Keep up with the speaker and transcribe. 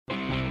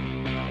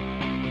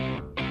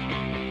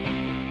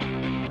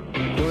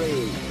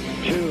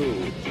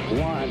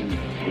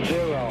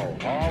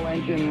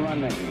engine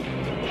running.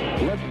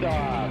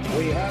 Liftoff.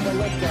 We have a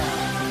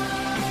liftoff.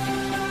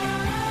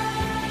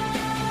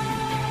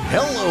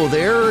 Hello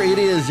there, it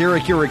is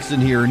Eric Erickson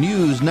here,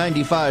 News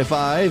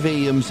 95.5,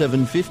 AM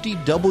 750,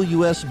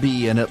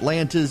 WSB, and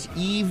Atlanta's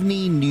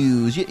Evening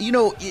News.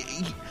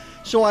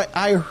 So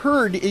I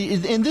heard,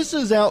 and this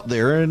is out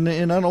there,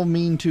 and I don't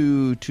mean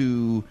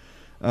to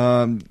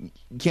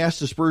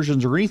cast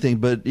aspersions or anything,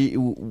 but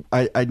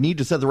I need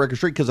to set the record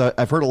straight because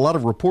I've heard a lot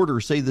of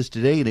reporters say this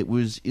today, and it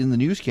was in the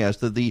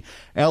newscast, that the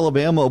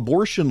Alabama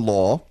abortion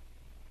law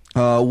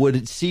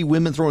would see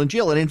women thrown in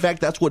jail. And in fact,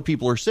 that's what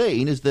people are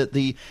saying, is that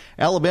the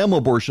Alabama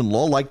abortion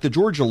law, like the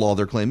Georgia law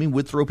they're claiming,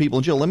 would throw people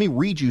in jail. Let me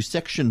read you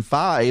Section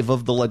 5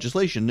 of the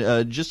legislation,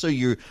 just so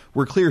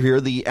we're clear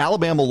here. The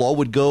Alabama law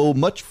would go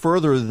much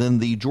further than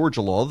the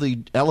Georgia law. The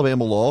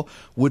Alabama law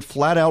would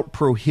flat out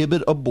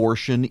prohibit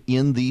abortion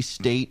in the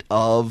state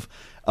of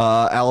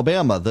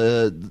Alabama.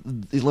 Let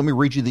me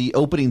read you the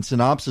opening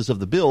synopsis of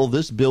the bill.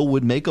 This bill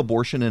would make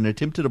abortion and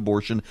attempted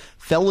abortion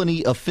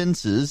felony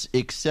offenses,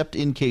 except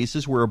in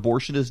cases where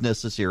abortion is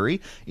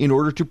necessary in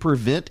order to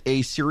prevent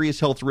a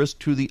serious health risk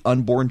to the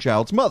unborn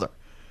child's mother.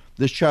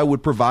 This child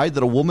would provide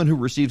that a woman who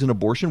receives an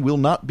abortion will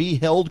not be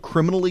held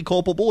criminally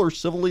culpable or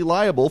civilly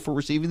liable for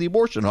receiving the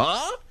abortion.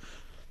 Huh?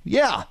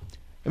 Yeah.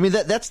 I mean,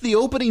 that's the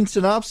opening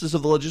synopsis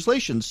of the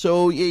legislation.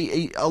 So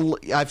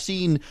I've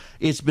seen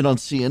it's been on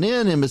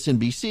CNN,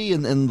 MSNBC,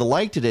 and the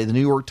like today, the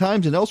New York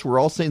Times and elsewhere,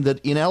 all saying that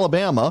in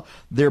Alabama,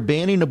 they're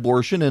banning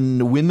abortion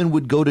and women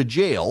would go to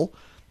jail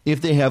if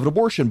they have an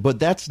abortion. But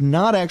that's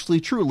not actually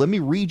true. Let me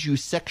read you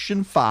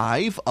Section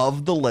 5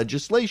 of the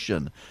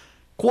legislation.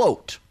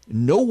 Quote,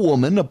 "No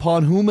woman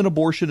upon whom an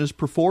abortion is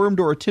performed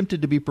or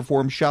attempted to be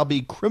performed shall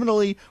be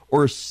criminally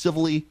or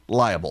civilly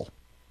liable."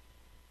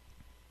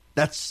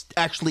 That's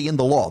actually in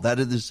the law. That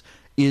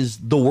is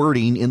the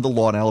wording in the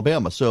law in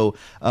Alabama. So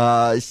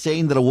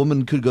saying that a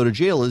woman could go to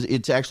jail,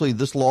 it's actually,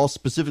 this law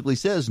specifically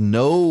says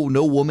no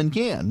woman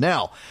can.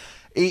 Now,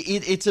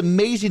 it's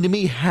amazing to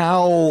me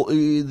how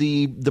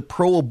the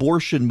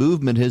pro-abortion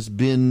movement has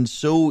been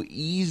so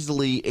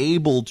easily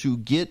able to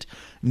get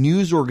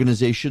news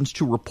organizations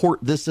to report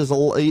this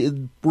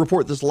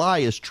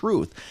lie as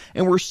truth.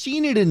 And we're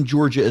seeing it in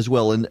Georgia as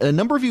well. And a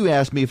number of you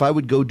asked me if I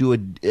would go do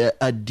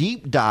a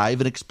deep dive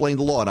and explain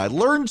the law. And I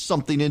learned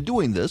something in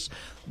doing this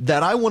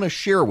that I want to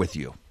share with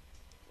you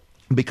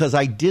because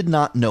I did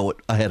not know it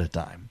ahead of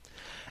time.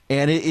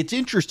 And it's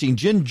interesting.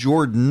 Jen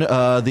Jordan,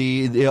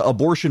 the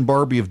abortion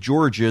Barbie of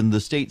Georgia in the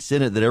state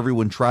Senate that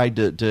everyone tried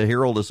to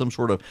herald as some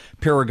sort of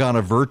paragon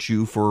of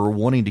virtue for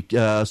wanting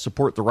to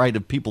support the right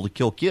of people to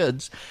kill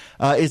kids,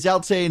 is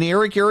out saying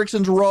Eric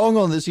Erickson's wrong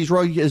on this. He's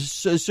wrong.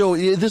 So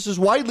this is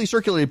widely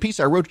circulated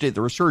piece I wrote today at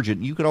The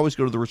Resurgent. You can always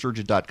go to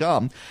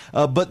theresurgent.com.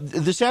 But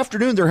this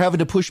afternoon they're having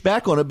to push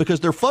back on it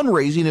because their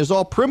fundraising is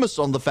all premised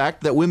on the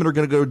fact that women are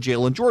going to go to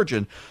jail in Georgia.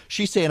 And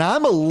she's saying,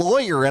 I'm a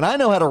lawyer and I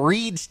know how to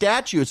read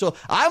statutes. So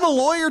I'm a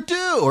lawyer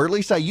too, or at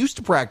least I used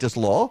to practice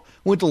law,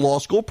 went to law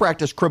school,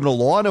 practiced criminal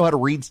law. I know how to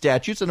read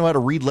statutes. I know how to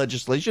read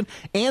legislation,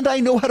 and I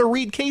know how to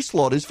read case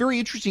law. It is very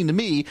interesting to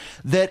me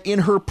that in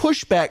her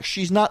pushback,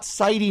 she's not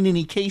citing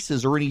any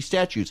cases or any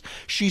statutes.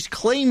 She's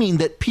claiming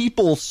that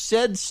people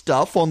said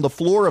stuff on the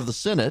floor of the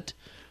Senate,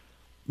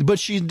 but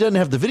she doesn't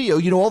have the video.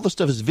 You know, all the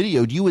stuff is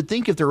videoed. You would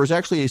think if there was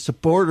actually a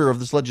supporter of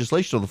this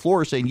legislation on the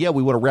floor saying, yeah,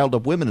 we want to round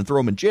up women and throw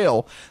them in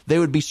jail, they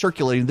would be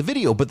circulating the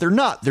video. But they're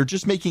not. They're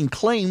just making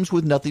claims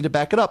with nothing to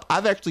back it up.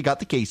 I've actually got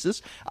the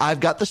cases. I've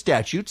got the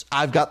statutes.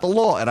 I've got the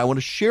law. And I want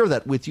to share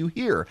that with you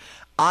here.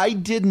 I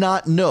did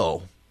not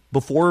know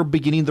before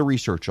beginning the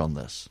research on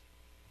this.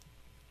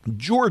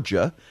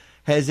 Georgia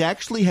has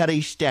actually had a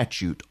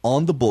statute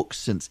on the books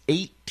since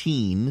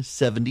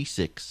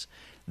 1876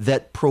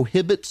 that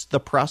prohibits the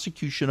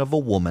prosecution of a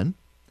woman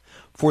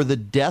for the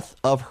death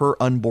of her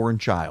unborn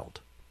child.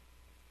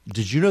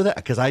 Did you know that?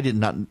 Because I did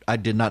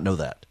not know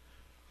that.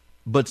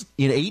 But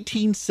in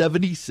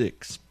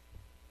 1876,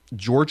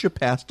 Georgia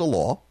passed a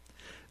law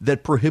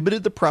that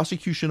prohibited the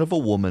prosecution of a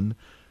woman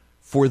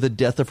for the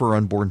death of her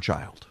unborn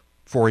child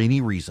for any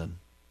reason.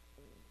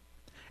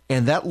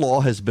 And that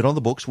law has been on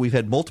the books. We've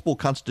had multiple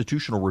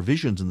constitutional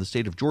revisions in the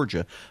state of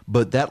Georgia,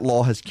 but that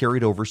law has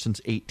carried over since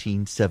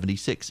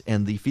 1876.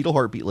 And the fetal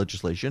heartbeat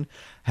legislation,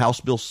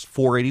 House Bill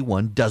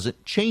 481,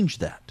 doesn't change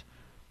that.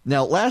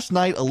 Now, last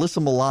night,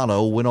 Alyssa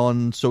Milano went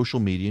on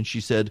social media and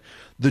she said,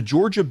 the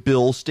Georgia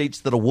bill states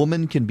that a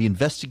woman can be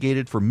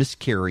investigated for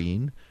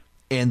miscarrying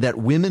and that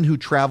women who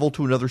travel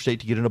to another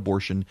state to get an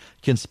abortion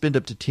can spend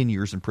up to 10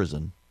 years in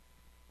prison.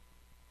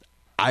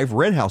 I've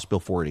read House Bill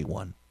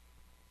 481.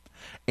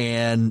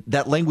 And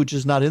that language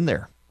is not in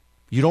there.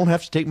 You don't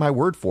have to take my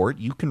word for it.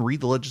 You can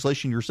read the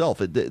legislation yourself.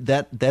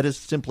 That is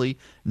simply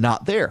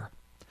not there.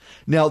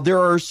 Now, there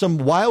are some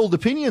wild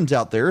opinions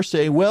out there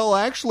saying, well,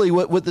 actually,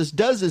 what this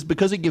does is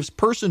because it gives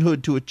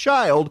personhood to a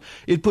child,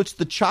 it puts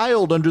the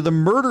child under the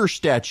murder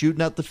statute,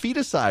 not the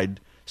feticide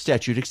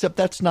statute, except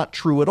that's not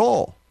true at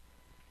all.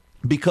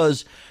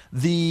 because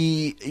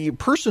the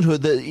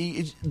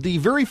personhood, the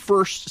very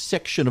first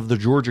section of the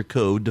Georgia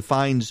Code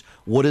defines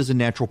what is a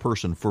natural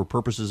person for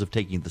purposes of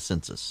taking the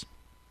census.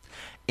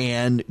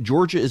 And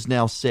Georgia is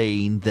now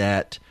saying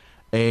that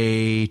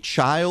a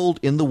child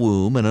in the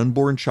womb, an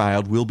unborn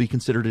child, will be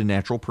considered a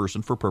natural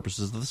person for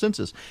purposes of the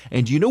census.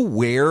 And do you know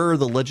where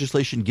the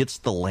legislation gets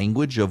the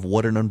language of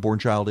what an unborn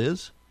child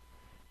is?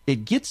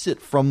 It gets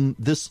it from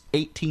this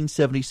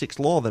 1876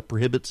 law that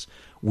prohibits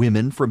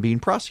women from being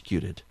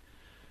prosecuted.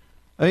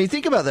 I mean,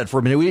 think about that for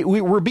a minute.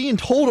 We're being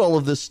told all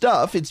of this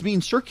stuff. It's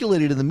being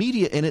circulated in the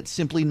media, and it's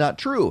simply not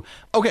true.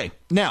 Okay,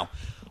 now,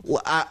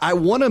 I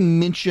want to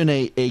mention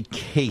a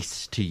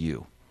case to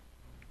you.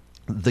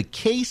 The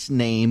case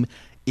name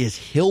is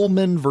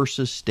Hillman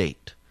versus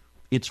State.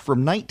 It's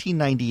from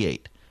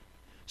 1998.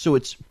 So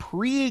it's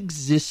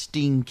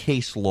pre-existing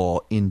case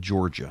law in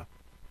Georgia.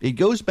 It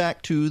goes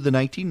back to the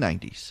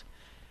 1990s.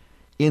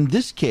 In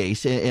this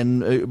case,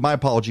 and my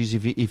apologies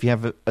if you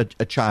have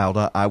a child,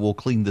 I will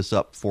clean this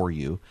up for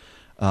you.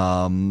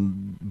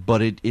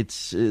 But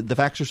it's the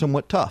facts are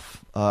somewhat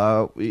tough.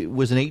 It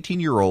was an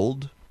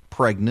 18-year-old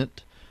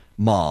pregnant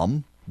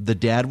mom. The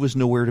dad was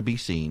nowhere to be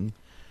seen.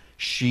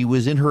 She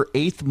was in her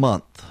 8th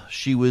month.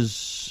 She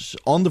was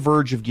on the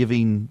verge of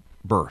giving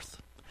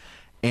birth.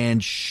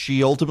 And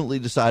she ultimately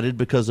decided,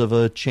 because of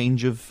a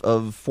change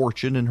of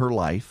fortune in her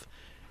life,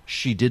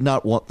 she did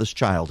not want this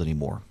child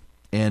anymore.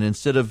 And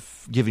instead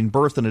of giving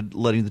birth and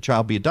letting the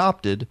child be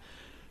adopted,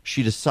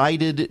 she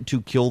decided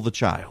to kill the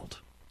child.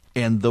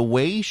 And the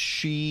way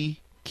she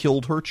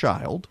killed her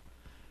child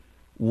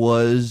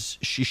was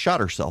she shot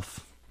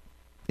herself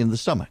in the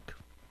stomach.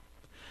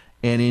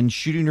 And in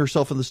shooting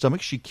herself in the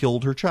stomach, she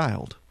killed her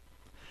child.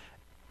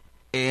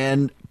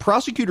 And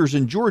prosecutors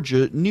in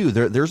Georgia knew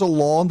there's a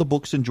law in the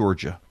books in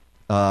Georgia,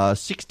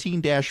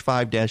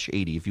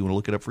 16-5-80, if you want to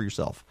look it up for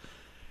yourself.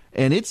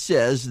 And it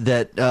says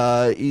that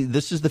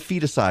this is the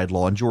feticide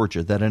law in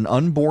Georgia, that an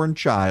unborn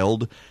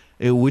child,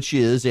 which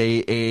is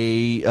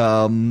a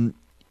Homo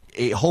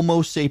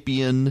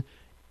sapien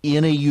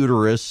in a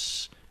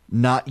uterus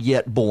not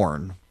yet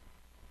born,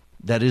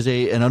 that is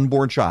an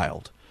unborn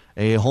child,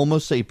 a Homo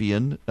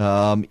sapien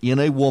in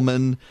a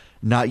woman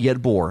not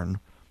yet born,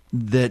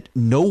 that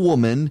no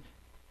woman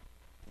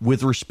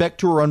with respect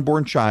to her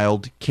unborn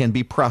child can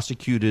be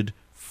prosecuted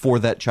for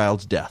that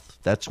child's death.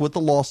 That's what the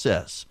law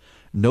says.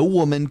 No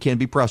woman can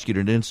be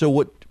prosecuted. And so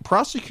what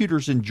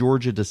prosecutors in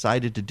Georgia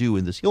decided to do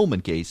in this Hillman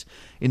case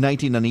in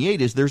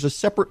 1998 is there's a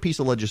separate piece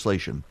of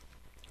legislation.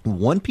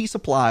 One piece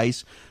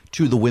applies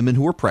to the women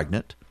who are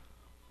pregnant,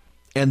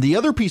 and the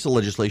other piece of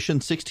legislation,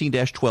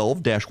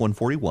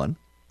 16-12-141,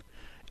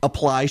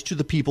 applies to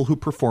the people who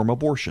perform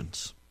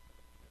abortions.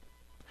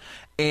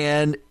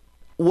 And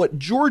what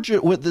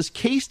this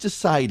case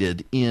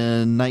decided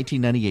in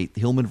 1998,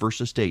 the Hillman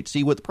versus State,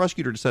 see, what the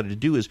prosecutor decided to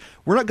do is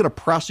we're not going to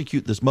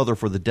prosecute this mother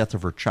for the death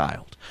of her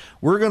child.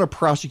 We're going to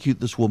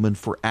prosecute this woman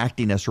for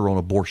acting as her own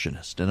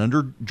abortionist. And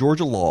under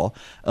Georgia law,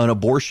 an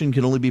abortion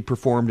can only be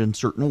performed in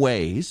certain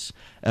ways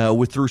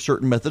through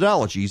certain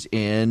methodologies.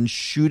 And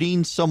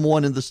shooting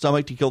someone in the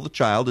stomach to kill the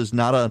child is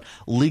not a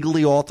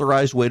legally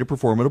authorized way to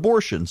perform an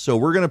abortion. So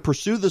we're going to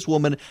pursue this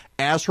woman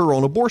as her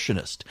own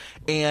abortionist.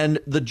 And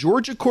the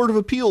Georgia Court of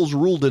Appeals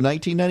ruled in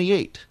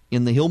 1998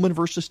 in the Hillman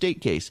versus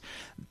State case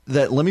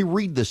that, let me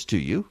read this to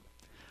you.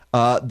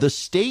 The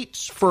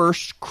state's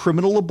first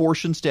criminal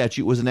abortion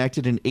statute was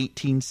enacted in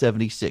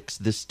 1876.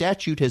 This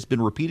statute has been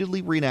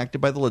repeatedly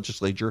reenacted by the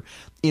legislature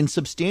in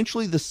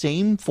substantially the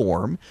same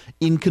form.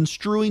 In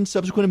construing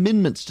subsequent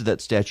amendments to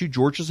that statute,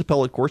 Georgia's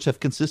appellate courts have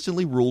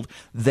consistently ruled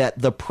that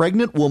the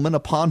pregnant woman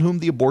upon whom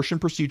the abortion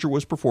procedure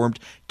was performed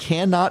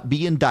cannot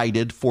be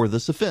indicted for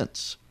this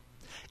offense.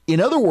 In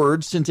other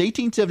words, since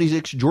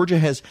 1876, Georgia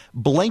has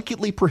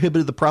blanketly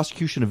prohibited the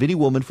prosecution of any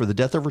woman for the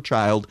death of her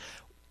child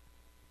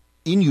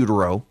in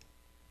utero,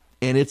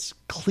 and it's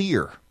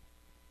clear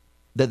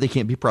that they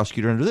can't be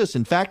prosecuted under this.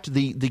 In fact,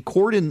 the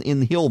court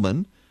in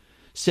Hillman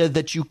said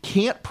that you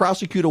can't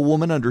prosecute a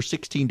woman under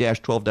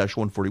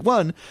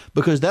 16-12-141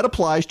 because that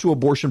applies to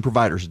abortion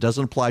providers. It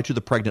doesn't apply to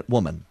the pregnant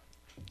woman.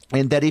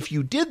 And that if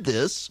you did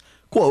this,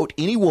 quote,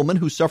 any woman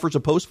who suffers a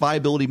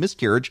post-viability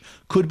miscarriage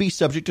could be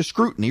subject to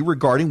scrutiny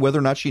regarding whether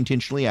or not she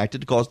intentionally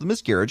acted to cause the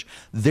miscarriage.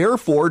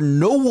 Therefore,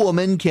 no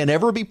woman can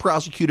ever be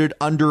prosecuted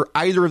under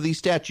either of these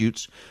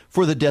statutes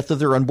for the death of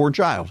their unborn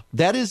child.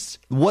 That is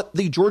what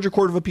the Georgia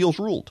Court of Appeals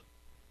ruled.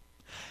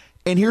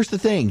 And here's the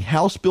thing.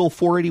 House Bill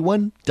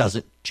 481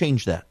 doesn't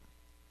change that.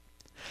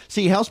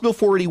 See, House Bill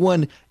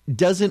 481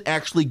 doesn't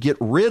actually get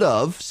rid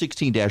of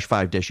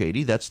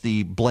 16-5-80. That's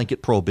the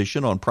blanket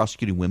prohibition on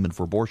prosecuting women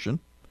for abortion.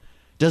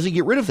 Doesn't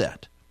get rid of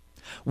that.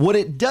 What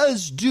it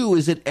does do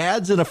is it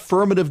adds an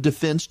affirmative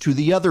defense to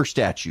the other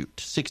statute,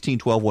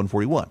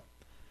 16-12-141.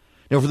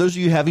 Now, for those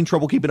of you having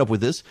trouble keeping up with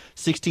this,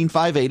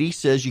 16-5-80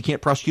 says you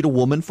can't prosecute a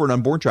woman for an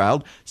unborn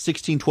child.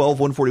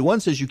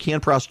 16-12-141 says you can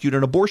prosecute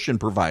an abortion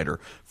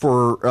provider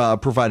for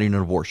providing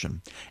an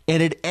abortion.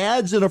 And it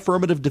adds an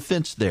affirmative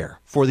defense there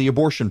for the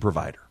abortion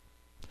provider.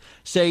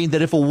 saying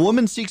that if a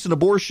woman seeks an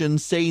abortion,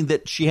 saying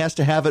that she has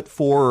to have it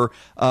for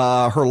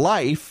her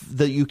life,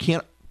 that you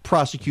can't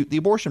prosecute the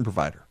abortion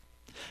provider.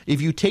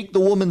 If you take the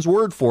woman's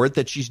word for it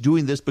that she's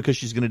doing this because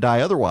she's going to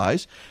die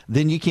otherwise,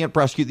 then you can't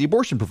prosecute the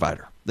abortion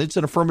provider. It's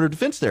an affirmative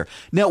defense there.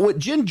 Now, what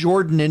Jen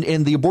Jordan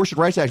and the abortion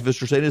rights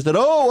activists are saying is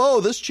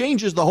that, this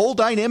changes the whole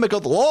dynamic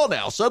of the law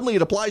now. Suddenly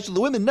it applies to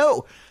the women.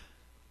 No.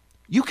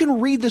 You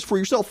can read this for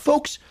yourself.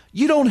 Folks,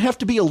 you don't have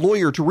to be a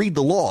lawyer to read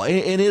the law,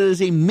 and it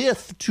is a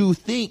myth to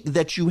think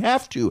that you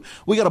have to.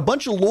 We got a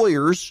bunch of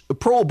lawyers,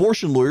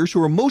 pro-abortion lawyers,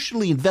 who are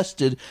emotionally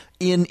invested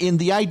in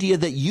the idea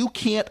that you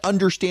can't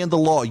understand the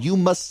law. You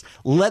must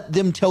let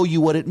them tell you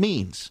what it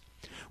means.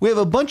 We have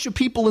a bunch of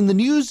people in the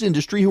news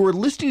industry who are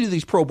listening to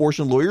these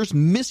pro-abortion lawyers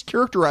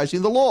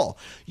mischaracterizing the law.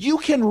 You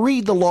can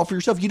read the law for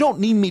yourself. You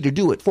don't need me to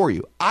do it for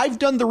you. I've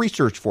done the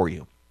research for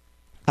you.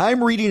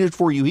 I'm reading it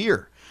for you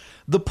here.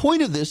 The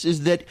point of this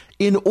is that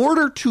in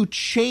order to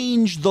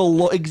change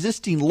the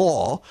existing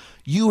law,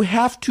 you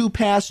have to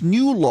pass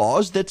new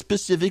laws that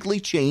specifically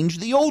change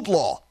the old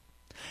law.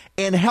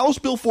 And House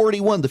Bill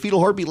 481, the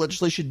fetal heartbeat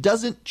legislation,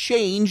 doesn't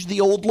change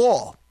the old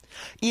law.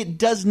 It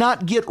does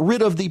not get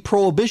rid of the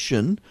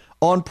prohibition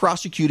on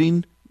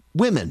prosecuting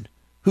women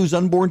whose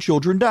unborn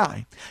children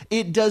die.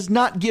 It does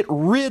not get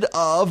rid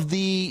of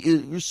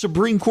the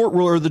Supreme Court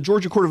rule or the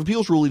Georgia Court of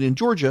Appeals ruling in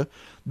Georgia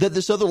that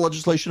this other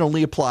legislation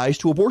only applies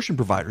to abortion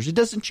providers. It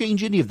doesn't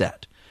change any of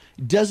that.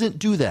 It doesn't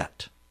do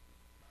that.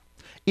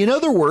 In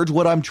other words,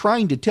 what I'm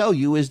trying to tell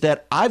you is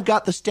that I've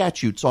got the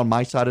statutes on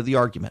my side of the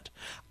argument.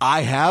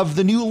 I have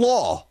the new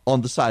law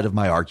on the side of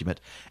my argument,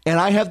 and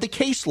I have the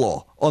case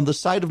law on the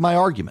side of my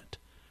argument.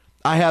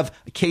 I have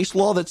a case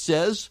law that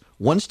says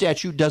one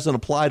statute doesn't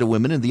apply to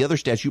women and the other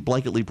statute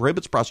blanketly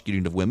prohibits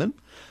prosecuting of women.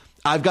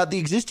 I've got the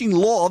existing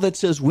law that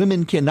says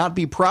women cannot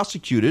be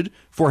prosecuted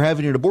for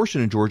having an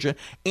abortion in Georgia.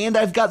 And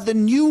I've got the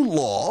new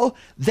law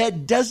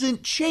that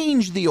doesn't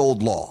change the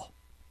old law.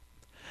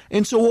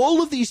 And so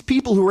all of these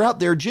people who are out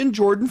there, Jen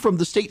Jordan from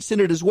the state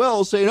Senate as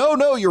well, saying, oh,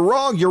 no, you're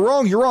wrong, you're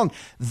wrong, you're wrong.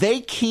 They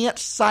can't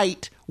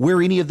cite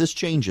where any of this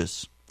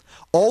changes.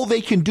 All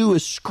they can do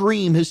is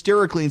scream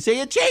hysterically and say,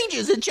 it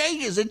changes, it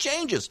changes, it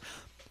changes.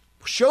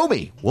 Show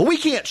me. Well, we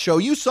can't show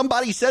you.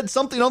 Somebody said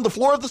something on the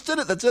floor of the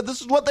Senate that said this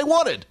is what they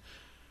wanted.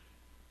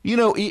 You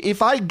know,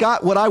 if I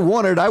got what I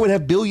wanted, I would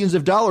have billions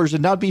of dollars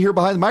and not be here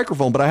behind the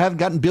microphone, but I haven't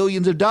gotten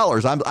billions of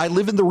dollars. I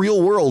live in the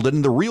real world, and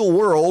in the real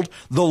world,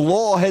 the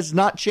law has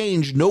not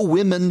changed. No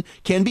women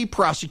can be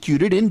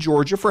prosecuted in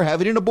Georgia for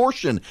having an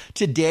abortion.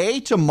 Today,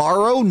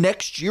 tomorrow,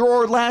 next year,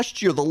 or last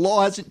year, the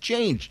law hasn't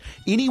changed.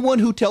 Anyone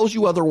who tells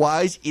you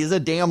otherwise is a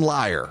damn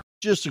liar.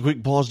 Just a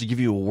quick pause to give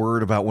you a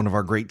word about one of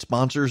our great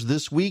sponsors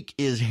this week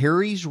is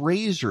Harry's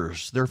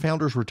Razors. Their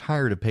founders were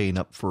tired of paying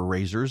up for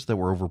razors that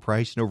were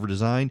overpriced and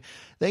overdesigned.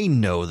 They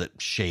know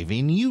that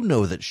shaving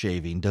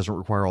doesn't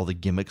require all the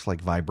gimmicks like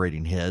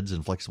vibrating heads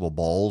and flexible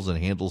balls and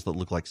handles that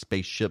look like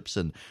spaceships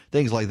and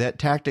things like that.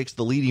 Tactics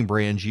the leading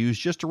brands use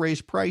just to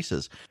raise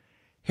prices.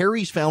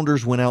 Harry's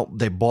founders went out,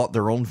 they bought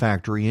their own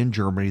factory in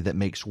Germany that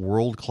makes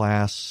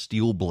world-class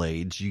steel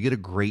blades. You get a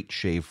great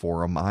shave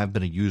for them. I've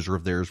been a user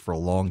of theirs for a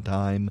long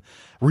time.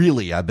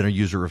 Really, I've been a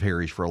user of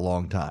Harry's for a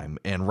long time.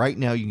 And right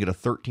now you can get a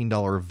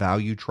 $13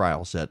 value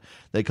trial set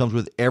that comes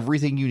with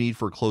everything you need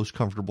for a close,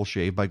 comfortable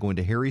shave by going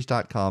to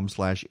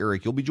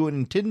harrys.com/Eric. You'll be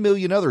joining 10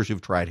 million others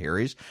who've tried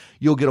Harry's.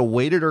 You'll get a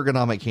weighted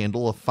ergonomic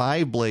handle, a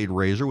 5-blade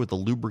razor with a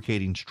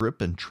lubricating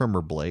strip and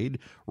trimmer blade,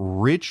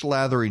 rich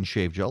lathering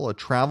shave gel, a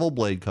travel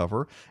blade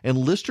cover, and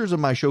listeners of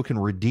my show can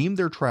redeem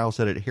their trial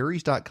set at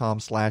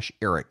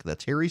harrys.com/Eric.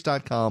 That's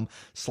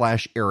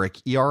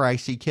harrys.com/Eric,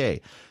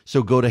 ERICK.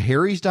 So go to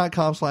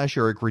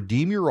harrys.com/Eric,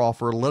 redeem your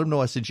offer, let them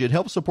know I sent you. It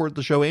helps support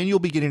the show, and you'll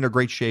be getting a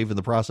great shave in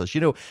the process.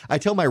 You know, I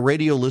tell my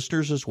radio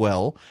listeners as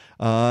well,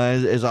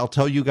 as I'll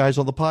tell you guys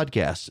on the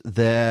podcast,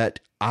 that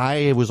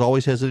I was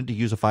always hesitant to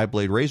use a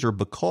 5-blade razor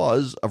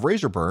because of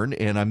razor burn,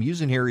 and I'm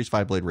using Harry's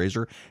 5-blade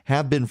razor,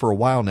 have been for a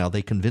while now.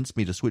 They convinced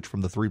me to switch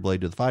from the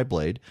 3-blade to the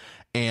 5-blade,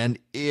 and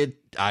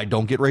I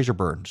don't get razor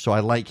burn, so I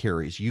like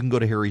Harry's. You can go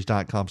to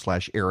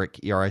harrys.com/Eric,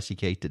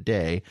 ERICK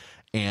today,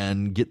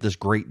 and get this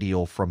great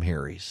deal from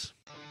Harry's.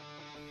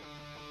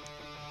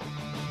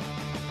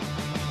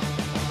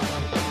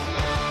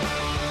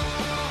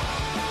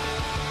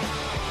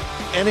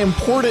 An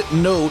important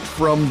note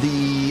from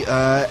the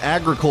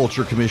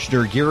Agriculture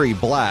Commissioner, Gary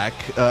Black.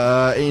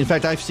 In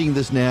fact, I've seen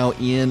this now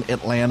in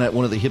Atlanta at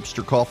one of the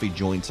hipster coffee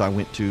joints I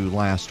went to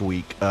last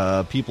week.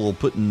 People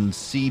putting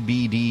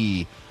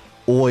CBD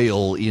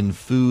oil in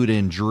food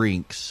and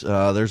drinks.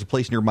 There's a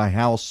place near my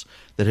house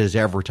that has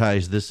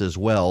advertised this as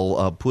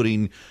well,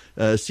 putting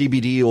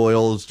CBD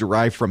oils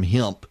derived from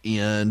hemp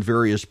in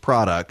various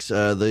products.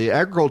 The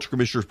Agriculture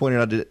Commissioner has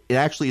pointed out that it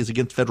actually is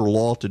against federal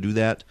law to do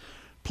that.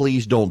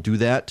 Please don't do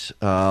that.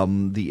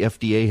 The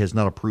FDA has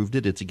not approved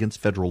it. It's against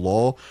federal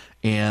law,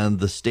 and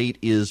the state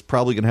is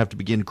probably going to have to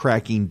begin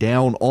cracking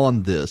down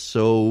on this.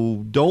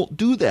 So don't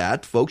do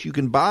that, folks. You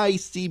can buy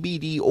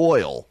CBD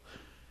oil,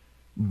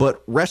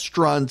 but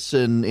restaurants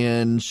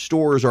and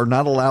stores are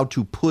not allowed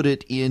to put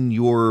it in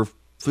your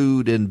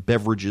food and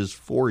beverages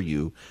for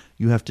you.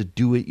 You have to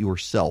do it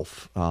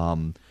yourself.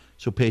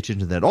 So pay attention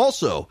to that.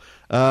 Also,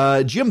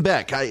 Jim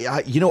Beck,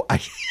 I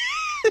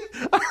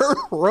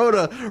wrote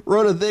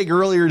a thing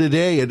earlier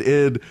today,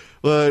 and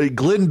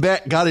Glenn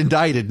Beck got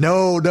indicted.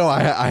 No,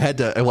 I had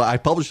to. Well, I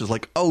published this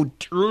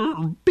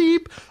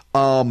beep.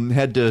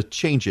 Had to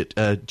change it.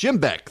 Jim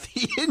Beck,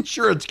 the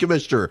insurance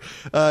commissioner,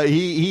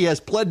 he has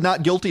pled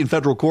not guilty in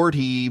federal court.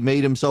 He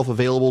made himself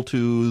available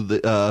to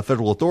the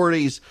federal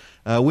authorities.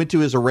 Went to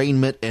his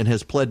arraignment and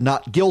has pled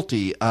not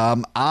guilty.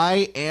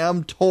 I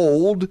am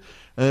told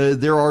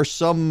there are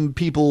some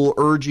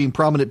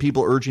prominent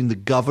people urging the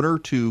governor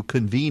to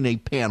convene a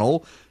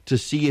panel to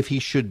see if he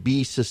should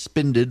be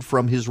suspended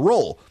from his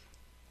role.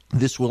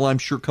 This will, I'm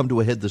sure, come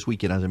to a head this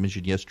weekend, as I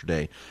mentioned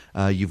yesterday.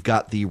 You've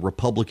got the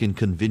Republican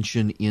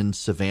convention in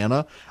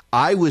Savannah.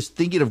 I was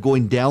thinking of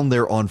going down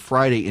there on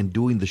Friday and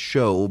doing the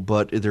show,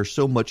 but there's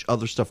so much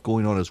other stuff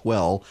going on as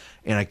well,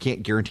 and I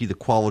can't guarantee the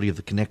quality of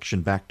the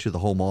connection back to the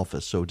home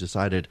office, so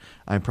decided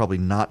I'm probably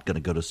not going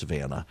to go to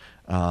Savannah.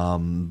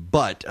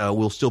 But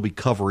we'll still be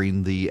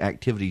covering the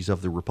activities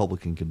of the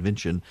Republican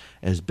convention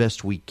as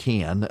best we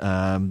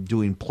can,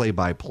 doing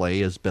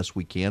play-by-play as best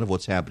we can of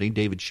what's happening.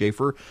 David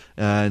Schaefer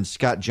and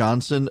Scott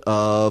Johnson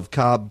of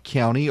Cobb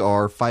County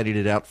are fighting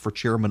it out for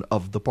chairman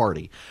of the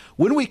party.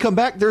 When we come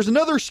back, there's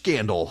another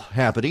scandal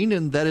happening,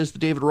 and that is the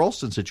David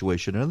Ralston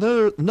situation.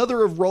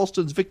 Another of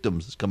Ralston's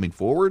victims is coming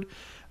forward,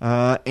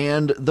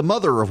 and the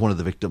mother of one of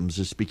the victims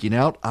is speaking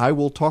out. I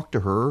will talk to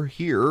her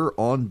here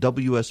on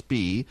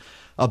WSB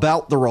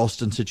about the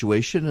Ralston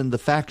situation and the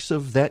facts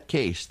of that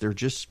case. They're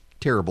just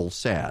terrible,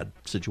 sad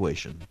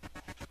situation.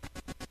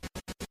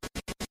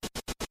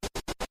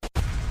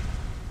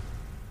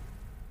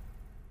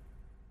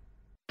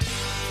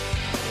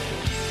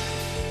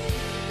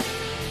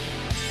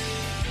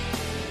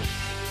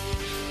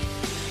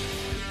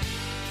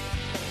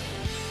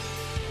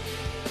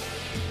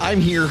 I'm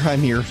here,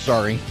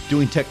 sorry,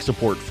 doing tech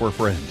support for a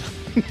friend.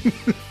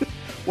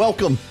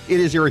 Welcome. It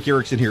is Eric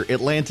Erickson here,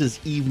 Atlanta's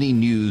Evening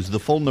News. The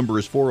phone number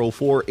is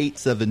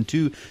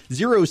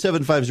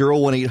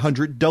 404-872-0750,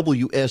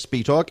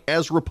 1-800-WSB Talk.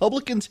 As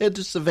Republicans head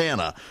to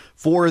Savannah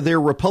for their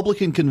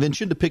Republican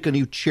convention to pick a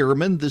new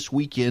chairman this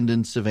weekend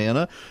in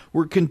Savannah,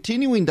 we're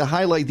continuing to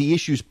highlight the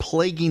issues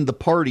plaguing the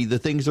party, the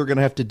things they're going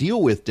to have to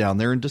deal with down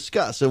there and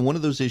discuss. And one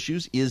of those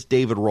issues is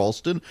David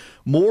Ralston.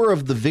 More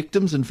of the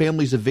victims and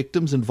families of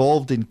victims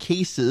involved in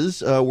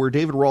cases where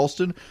David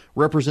Ralston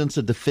represents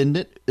a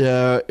defendant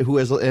who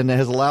has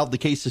allowed the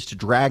cases to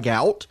drag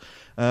out,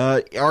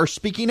 are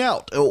speaking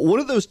out. One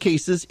of those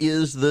cases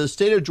is the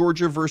state of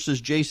Georgia versus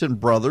Jason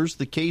Brothers.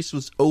 The case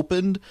was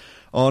opened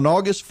on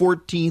August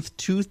 14th,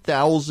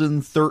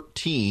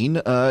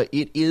 2013.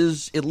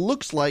 It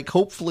looks like,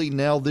 hopefully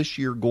now this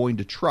year, going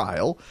to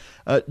trial.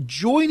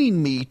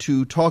 Joining me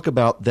to talk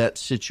about that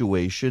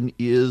situation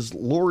is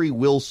Lori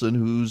Wilson,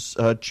 whose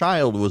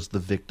child was the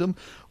victim.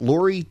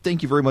 Lori,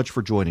 thank you very much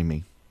for joining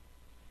me.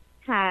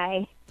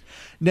 Hi.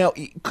 Now,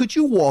 could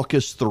you walk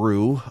us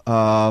through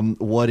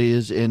what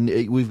is, and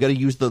we've got to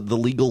use the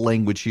legal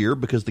language here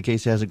because the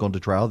case hasn't gone to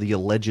trial, the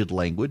alleged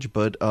language,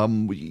 but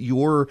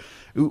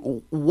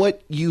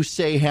what you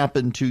say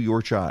happened to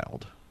your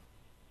child?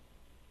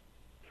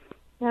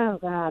 Oh,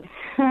 God.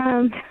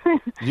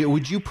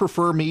 Would you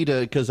prefer me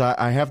to, because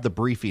I have the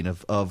briefing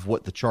of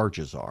what the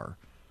charges are.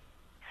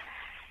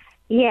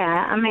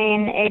 Yeah, I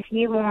mean, if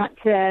you want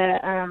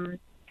to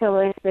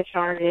list the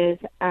charges,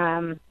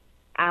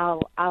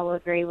 I'll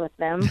agree with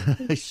them.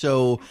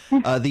 So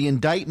the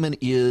indictment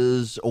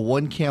is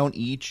 1 count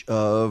each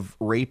of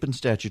rape and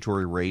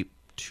statutory rape,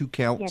 2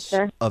 counts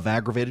of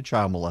aggravated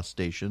child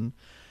molestation,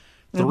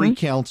 3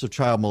 counts of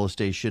child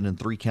molestation, and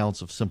 3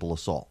 counts of simple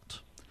assault.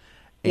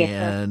 Yes,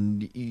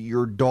 and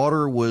your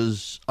daughter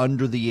was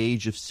under the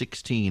age of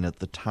 16 at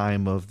the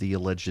time of the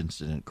alleged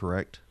incident,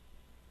 correct?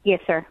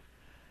 Yes, sir.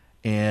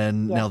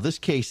 And now this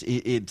case,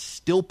 it's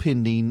still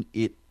pending.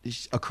 It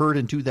occurred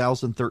in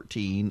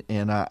 2013,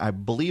 and I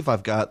believe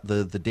I've got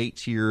the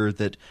dates here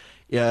that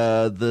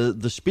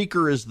the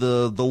speaker is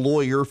the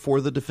lawyer for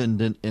the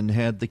defendant and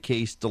had the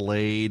case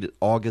delayed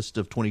August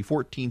of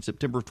 2014,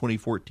 September of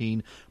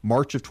 2014,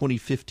 March of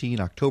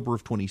 2015, October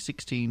of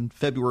 2016,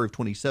 February of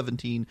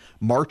 2017,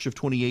 March of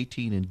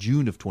 2018, and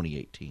June of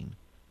 2018.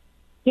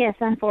 Yes,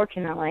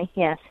 unfortunately,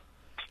 yes.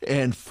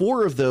 And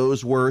 4 of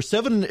those were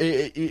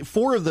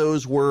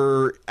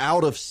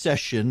out of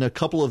session. A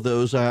couple of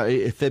those,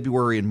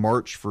 February and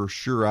March for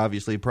sure,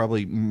 obviously,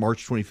 probably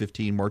March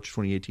 2015, March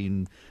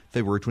 2018,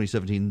 February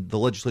 2017, the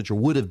legislature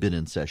would have been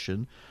in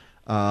session.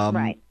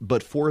 Right.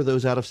 But 4 of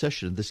those out of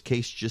session. This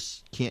case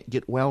just can't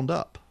get wound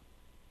up.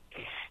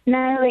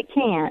 No, it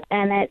can't.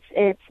 And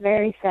it's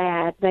very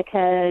sad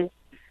because,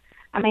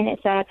 I mean,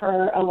 it's sad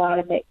for a lot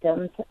of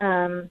victims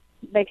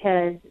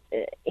because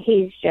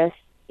he's just,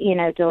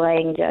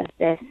 delaying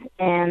justice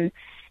and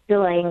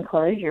delaying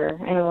closure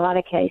in a lot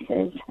of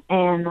cases.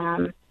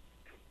 And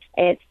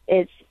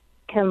it's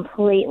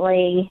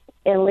completely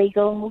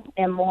illegal,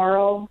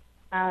 immoral,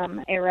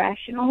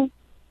 irrational.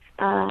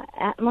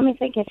 let me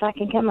think if I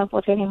can come up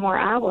with any more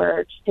I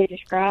words to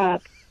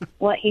describe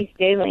what he's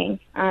doing.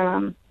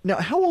 Now,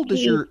 how old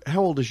is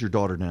your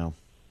daughter now?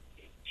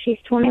 She's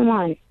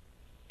 21,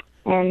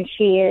 and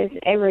she is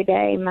every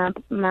day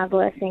my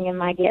blessing and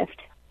my gift.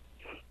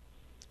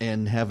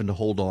 And having to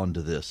hold on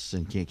to this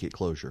and can't get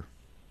closure.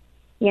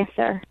 Yes,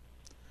 sir.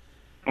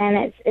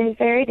 And it's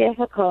very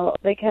difficult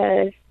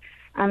because,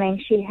 I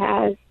mean, she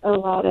has a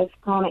lot of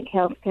chronic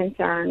health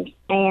concerns,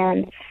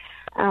 and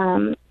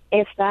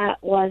if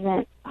that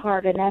wasn't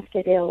hard enough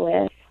to deal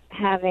with,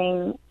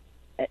 having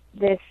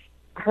this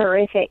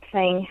horrific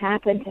thing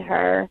happen to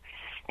her,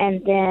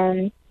 and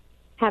then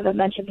have a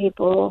bunch of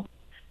people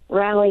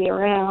rally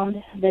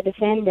around the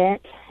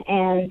defendant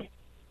and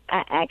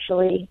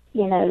actually,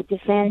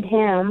 defend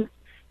him,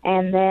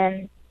 and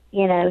then,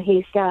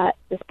 he's got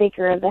the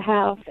Speaker of the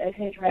House as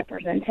his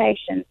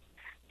representation.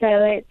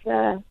 So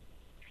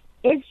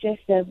it's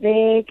just a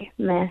big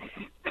mess,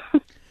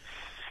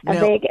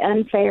 big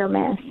unfair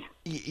mess.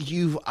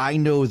 I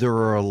know there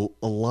are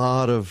a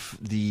lot of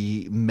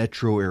the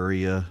metro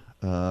area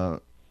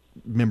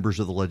members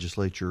of the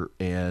legislature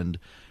and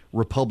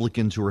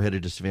Republicans who are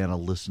headed to Savannah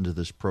listen to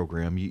this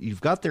program.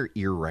 You've got their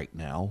ear right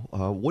now.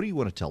 What do you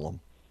want to tell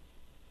them?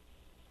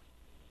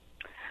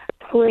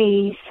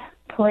 Please,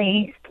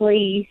 please,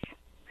 please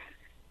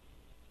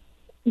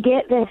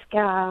get this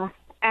guy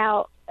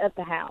out of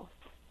the house.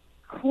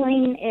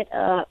 Clean it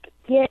up.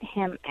 Get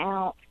him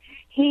out.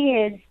 He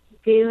is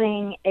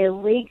doing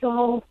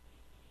illegal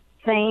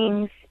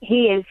things.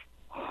 He is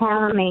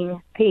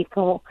harming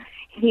people.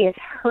 He is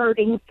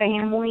hurting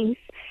families.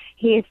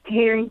 He is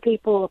tearing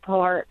people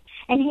apart,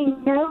 and he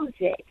knows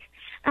it.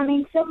 I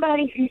mean,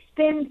 somebody who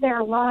spends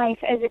their life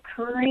as a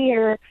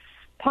career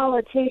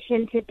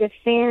politician to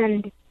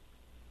defend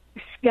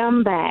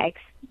scumbags,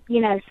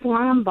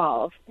 slime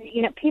balls,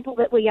 people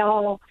that we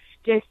all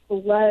just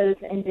loathe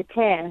and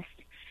detest.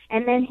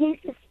 And then he's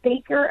the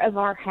Speaker of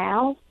our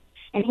House,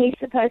 and he's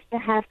supposed to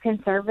have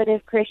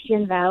conservative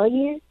Christian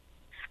values.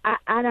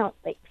 I don't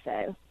think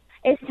so.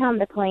 It's time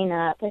to clean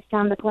up. It's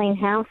time to clean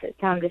house. It's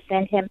time to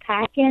send him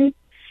packing,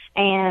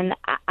 and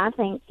I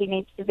think he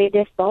needs to be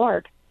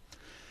disbarred.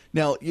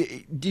 Now,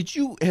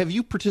 have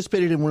you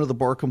participated in one of the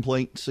bar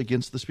complaints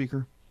against the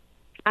Speaker?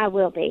 I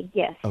will be,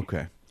 yes.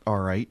 Okay. All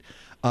right.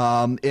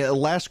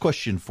 Last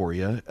question for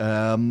you.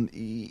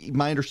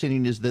 My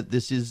understanding is that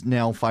this is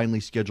now finally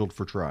scheduled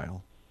for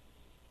trial.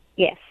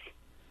 Yes.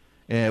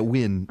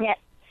 When? Yes.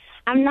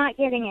 I'm not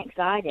getting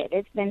excited.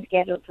 It's been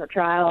scheduled for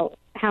trial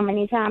how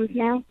many times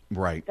now?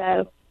 Right.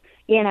 So,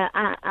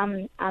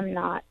 I'm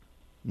not.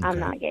 Okay. I'm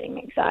not getting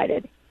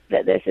excited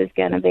that this is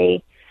going to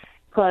be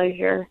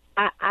closure.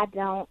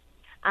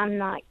 I'm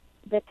not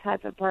the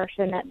type of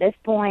person at this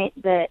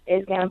point that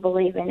is going to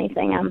believe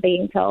anything I'm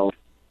being told.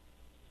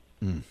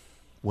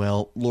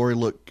 Well, Lori,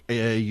 look,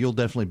 you'll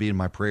definitely be in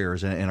my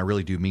prayers, and I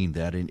really do mean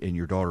that, and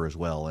your daughter as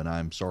well. And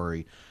I'm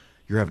sorry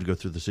you're having to go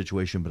through the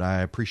situation, but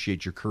I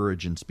appreciate your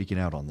courage in speaking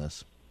out on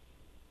this.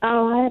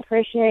 Oh, I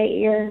appreciate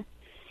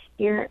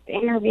your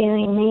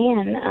interviewing me,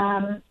 and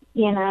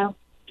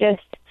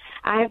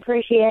I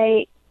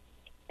appreciate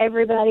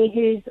everybody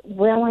who's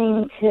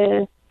willing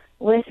to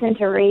listen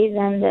to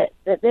reason.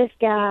 That this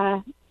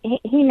guy,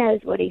 he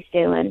knows what he's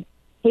doing.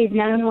 He's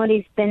known what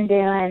he's been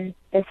doing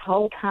this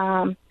whole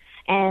time,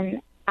 and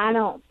I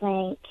don't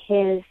think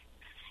his,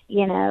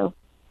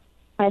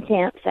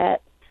 attempts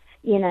at,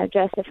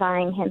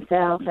 justifying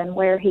himself and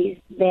where he's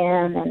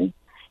been, and,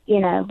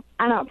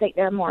 I don't think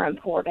they're more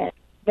important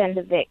than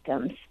the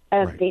victims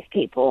of these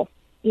people,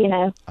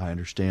 I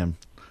understand.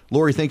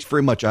 Lori, thanks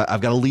very much.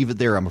 I've got to leave it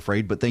there, I'm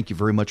afraid, but thank you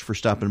very much for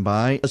stopping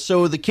by.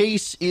 So the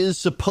case is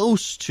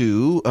supposed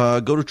to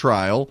go to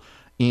trial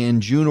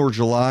in June or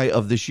July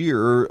of this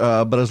year,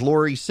 but as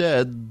Lori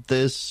said,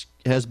 this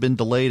has been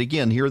delayed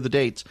again. Here are the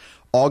dates.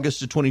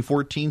 August of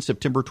 2014,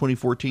 September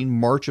 2014,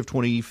 March of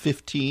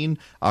 2015,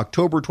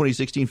 October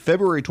 2016,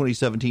 February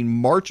 2017,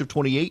 March of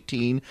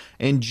 2018,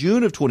 and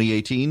June of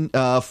 2018.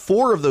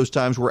 4 of those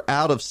times were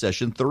out of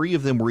session. 3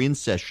 of them were in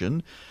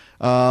session.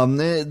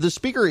 The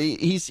Speaker,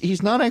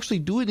 he's not actually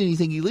doing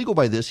anything illegal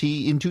by this.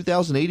 In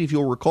 2008, if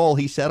you'll recall,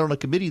 he sat on a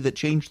committee that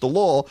changed the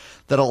law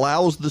that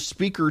allows the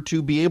Speaker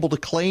to be able to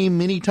claim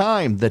any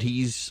time that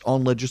he's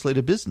on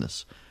legislative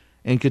business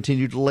and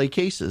continue to delay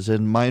cases.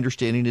 And my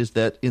understanding is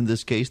that in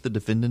this case, the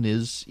defendant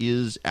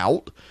is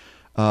out,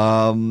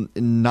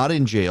 not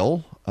in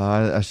jail.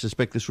 I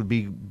suspect this would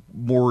be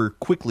more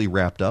quickly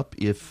wrapped up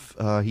if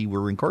he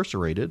were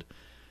incarcerated.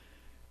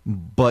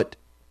 But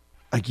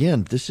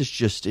again, this is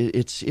just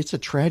it's a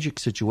tragic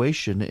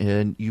situation,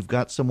 and you've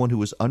got someone who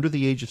was under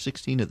the age of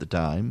 16 at the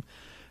time,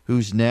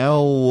 who's now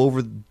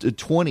over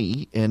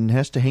 20 and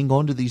has to hang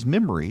on to these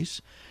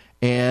memories.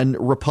 And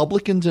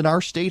Republicans in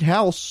our state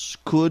House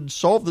could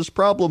solve this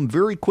problem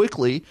very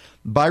quickly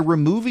by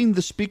removing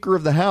the Speaker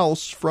of the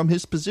House from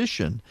his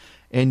position.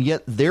 And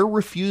yet they're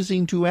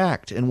refusing to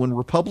act. And when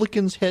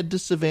Republicans head to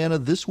Savannah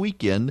this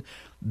weekend,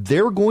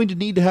 they're going to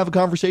need to have a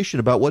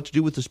conversation about what to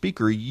do with the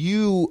Speaker.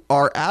 You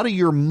are out of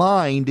your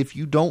mind if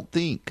you don't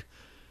think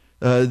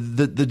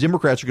the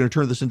Democrats are going to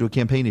turn this into a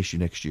campaign issue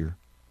next year.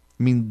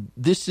 I mean,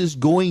 this is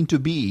going to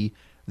be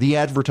the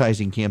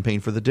advertising campaign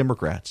for the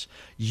Democrats.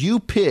 You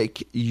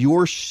pick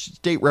your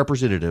state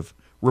representative,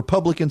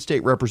 Republican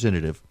state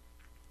representative,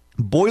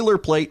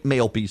 boilerplate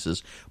mail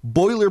pieces,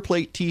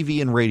 boilerplate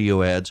TV and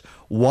radio ads.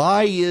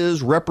 Why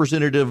is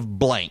Representative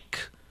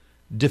blank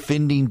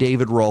defending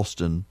David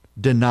Ralston,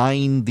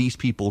 denying these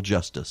people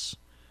justice?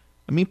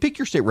 I mean, pick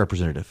your state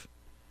representative.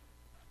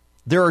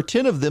 There are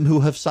 10 of them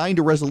who have signed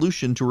a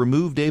resolution to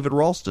remove David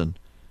Ralston.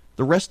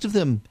 The rest of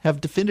them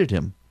have defended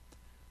him.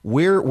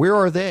 Where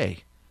are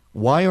they?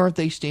 Why aren't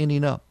they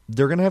standing up?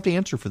 They're going to have to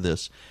answer for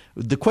this.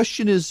 The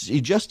question is,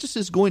 justice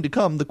is going to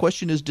come. The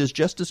question is, does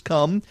justice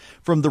come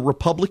from the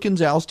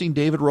Republicans ousting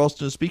David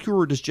Ralston as Speaker,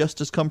 or does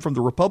justice come from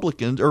the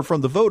Republicans or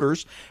from the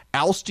voters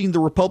ousting the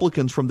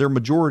Republicans from their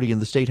majority in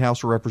the State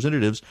House of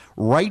Representatives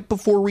right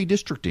before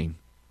redistricting?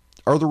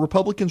 Are the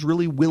Republicans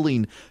really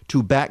willing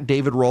to back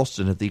David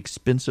Ralston at the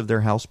expense of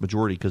their House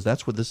majority? Because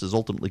that's what this is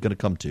ultimately going to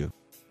come to.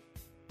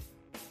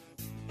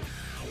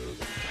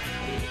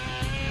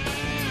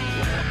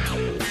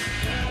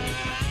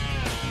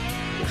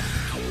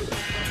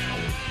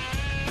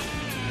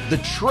 The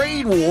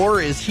trade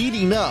war is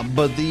heating up,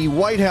 but the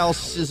White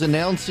House is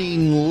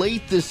announcing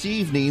late this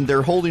evening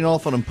they're holding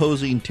off on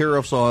imposing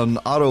tariffs on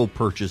auto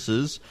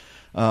purchases.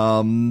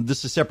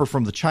 This is separate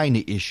from the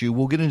China issue.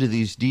 We'll get into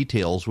these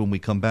details when we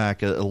come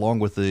back, along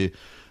with the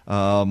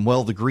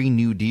Green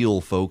New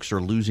Deal folks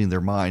are losing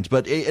their minds.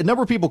 But a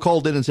number of people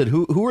called in and said,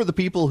 who are the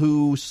people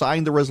who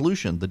signed the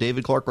resolution, the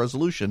David Clark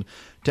resolution,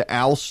 to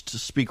oust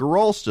Speaker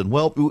Ralston?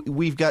 Well,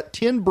 we've got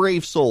 10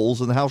 brave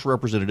souls in the House of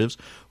Representatives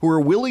who are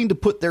willing to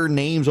put their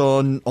names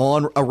on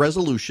a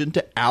resolution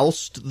to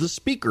oust the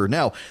Speaker.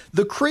 Now,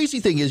 the crazy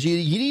thing is you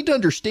need to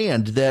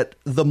understand that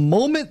the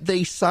moment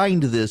they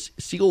signed this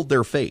sealed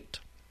their fate.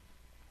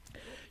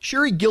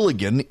 Sherry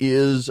Gilligan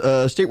is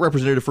a state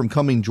representative from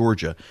Cumming,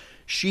 Georgia.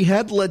 She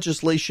had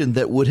legislation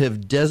that would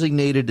have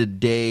designated a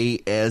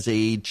day as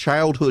a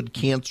Childhood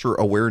Cancer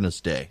Awareness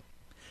Day.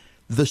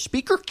 The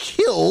Speaker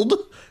killed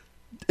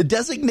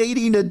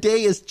designating a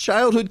day as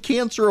Childhood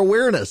Cancer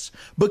Awareness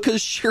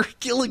because Sherry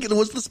Gilligan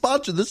was the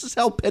sponsor. This is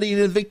how petty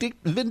and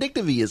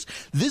vindictive he is.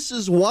 This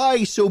is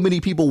why so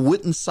many people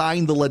wouldn't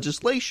sign the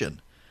legislation.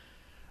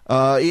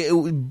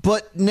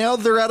 But now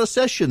they're out of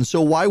session, so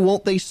why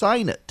won't they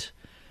sign it?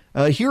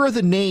 Here are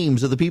the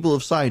names of the people who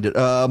have signed it.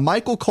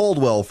 Michael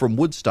Caldwell from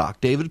Woodstock.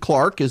 David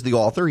Clark is the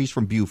author. He's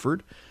from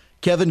Buford.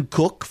 Kevin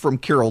Cook from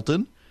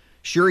Carrollton.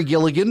 Sherry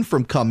Gilligan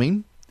from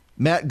Cumming.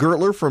 Matt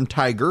Gertler from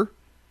Tiger.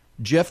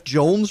 Jeff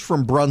Jones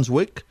from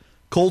Brunswick.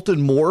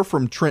 Colton Moore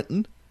from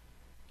Trenton.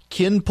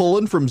 Ken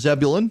Pullen from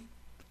Zebulon.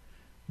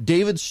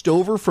 David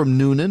Stover from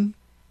Noonan.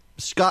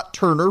 Scott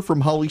Turner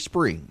from Holly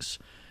Springs.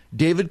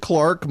 David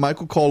Clark,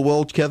 Michael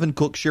Caldwell, Kevin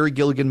Cook, Sherry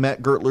Gilligan,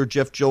 Matt Gertler,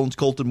 Jeff Jones,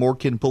 Colton Moore,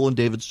 Ken Pullen,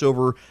 David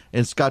Stover,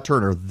 and Scott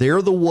Turner.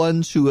 They're the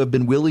ones who have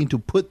been willing to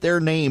put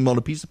their name on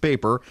a piece of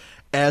paper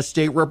as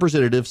state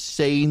representatives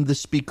saying the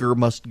Speaker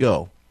must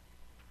go.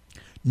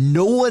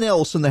 No one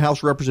else in the House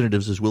of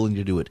Representatives is willing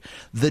to do it.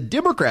 The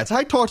Democrats,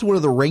 I talked to one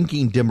of the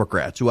ranking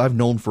Democrats who I've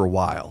known for a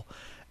while,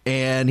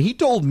 and he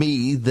told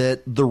me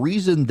that the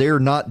reason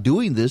they're not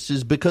doing this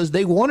is because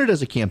they want it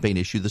as a campaign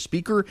issue. The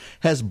Speaker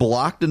has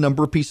blocked a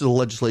number of pieces of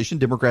legislation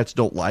Democrats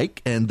don't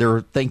like, and they're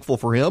thankful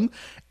for him.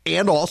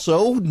 And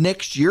also,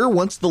 next year,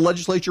 once the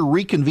legislature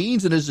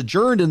reconvenes and is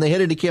adjourned and they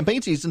head into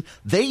campaign season,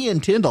 they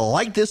intend to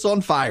light this on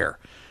fire.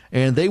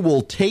 And they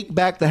will take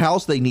back the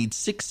House. They need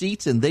 6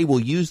 seats, and they will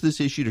use this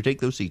issue to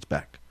take those seats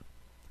back.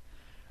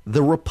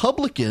 The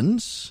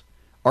Republicans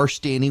are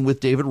standing with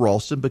David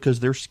Ralston because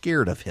they're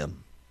scared of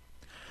him.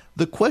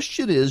 The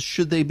question is,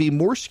 should they be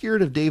more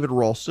scared of David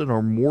Ralston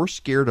or more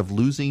scared of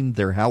losing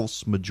their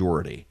House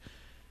majority?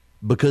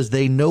 Because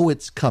they know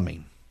it's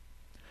coming.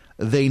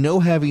 They know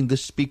having the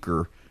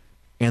Speaker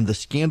and the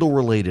scandal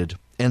related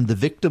and the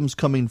victims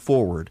coming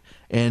forward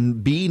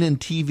and being in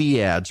TV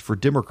ads for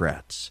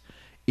Democrats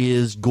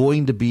is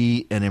going to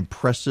be an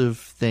impressive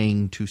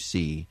thing to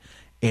see.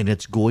 And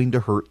it's going to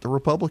hurt the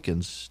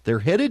Republicans. They're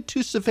headed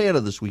to Savannah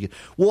this weekend.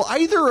 Will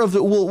either of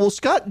the will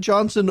Scott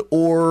Johnson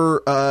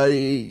or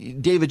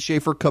David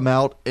Schaefer come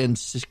out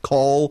and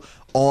call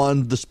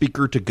on the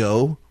Speaker to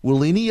go?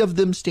 Will any of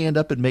them stand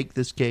up and make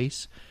this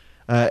case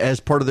as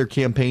part of their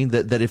campaign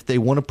that if they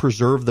want to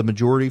preserve the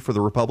majority for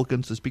the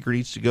Republicans, the Speaker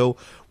needs to go?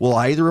 Will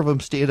either of them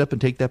stand up and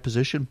take that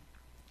position?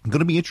 Going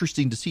to be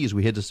interesting to see as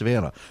we head to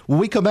Savannah. When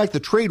we come back, the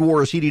trade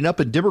war is heating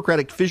up and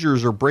Democratic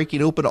fissures are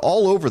breaking open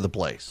all over the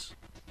place.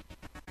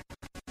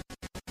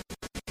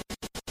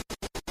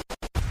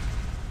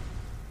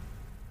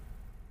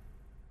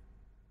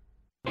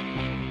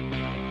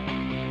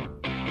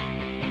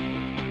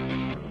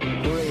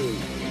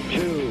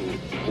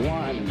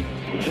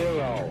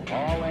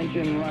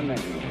 Engine running.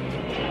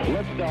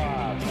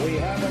 Liftoff. We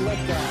have a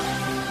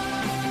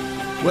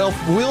liftoff. Well,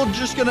 we're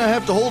just going to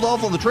have to hold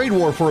off on the trade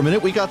war for a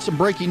minute. We got some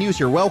breaking news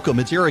here. Welcome.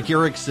 It's Eric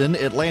Erickson,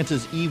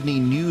 Atlanta's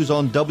Evening News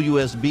on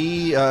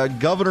WSB.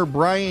 Governor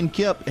Brian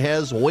Kemp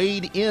has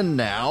weighed in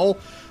now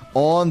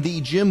on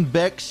the Jim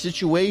Beck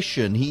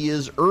situation. He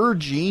is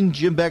urging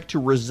Jim Beck to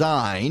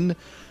resign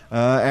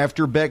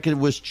after Beck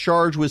was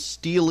charged with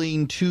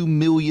stealing $2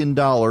 million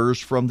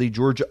from the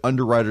Georgia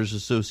Underwriters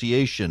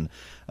Association.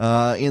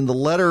 In the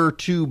letter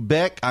to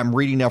Beck, I'm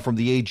reading now from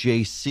the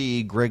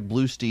AJC, Greg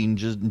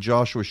Bluestein and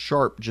Joshua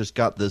Sharp just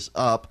got this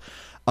up.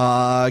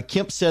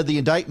 Kemp said the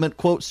indictment,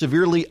 quote,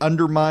 severely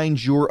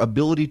undermines your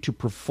ability to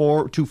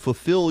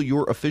fulfill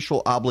your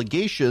official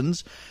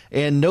obligations,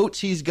 and notes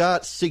he's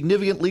got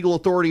significant legal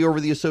authority over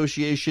the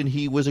association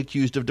he was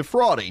accused of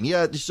defrauding.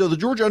 Yeah, so the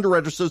Georgia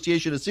Underwriters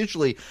Association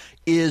essentially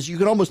is, you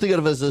can almost think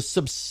of it as a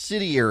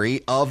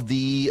subsidiary of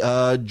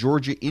the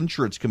Georgia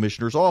Insurance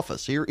Commissioner's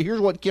office. Here's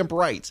what Kemp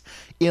writes.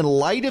 In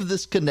light of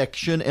this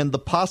connection and the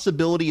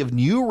possibility of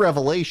new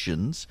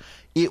revelations,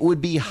 it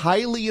would be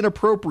highly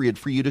inappropriate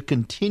for you to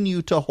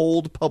continue to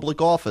hold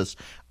public office.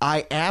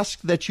 I ask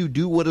that you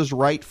do what is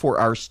right for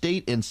our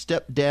state and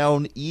step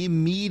down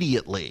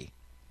immediately.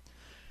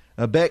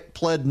 Beck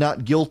pled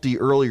not guilty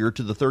earlier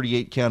to the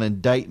 38-count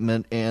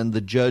indictment, and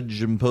the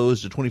judge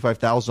imposed a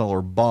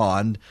 $25,000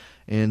 bond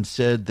and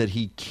said that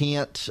he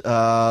can't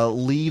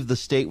leave the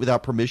state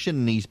without permission,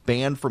 and he's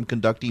banned from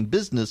conducting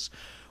business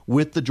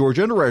with the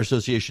Georgia Underwriters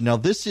Association. Now,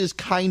 this is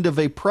kind of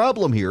a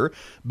problem here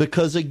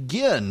because,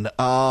 again,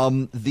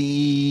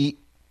 the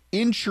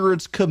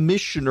insurance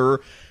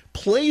commissioner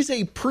plays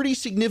a pretty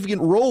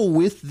significant role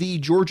with the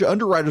Georgia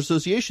Underwriters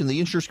Association. The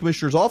insurance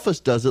commissioner's office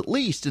does, at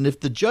least. And if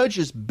the judge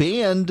has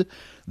banned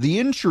the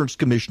insurance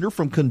commissioner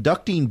from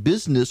conducting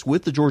business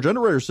with the Georgia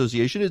Underwriters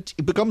Association, it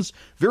becomes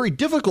very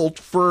difficult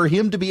for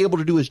him to be able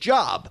to do his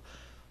job.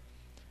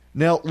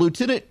 Now,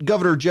 Lieutenant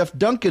Governor Jeff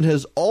Duncan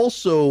has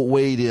also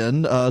weighed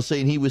in,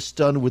 saying he was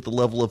stunned with the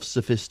level of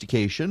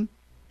sophistication.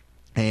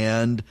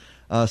 And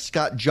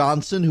Scott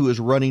Johnson, who is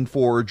running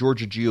for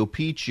Georgia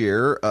GOP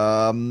chair,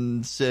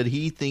 said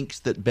he thinks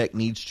that Beck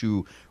needs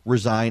to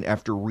resign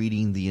after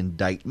reading the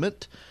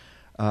indictment.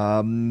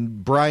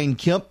 Brian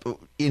Kemp,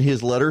 in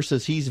his letter,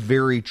 says he's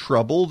very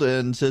troubled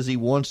and says he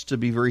wants to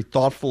be very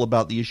thoughtful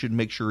about the issue and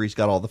make sure he's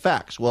got all the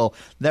facts. Well,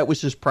 that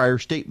was his prior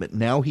statement.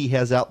 Now he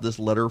has out this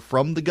letter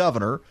from the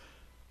governor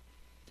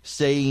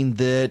saying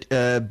that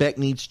Beck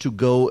needs to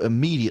go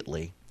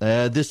immediately.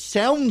 This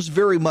sounds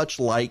very much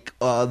like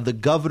the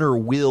governor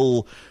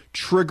will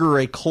trigger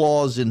a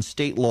clause in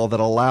state law that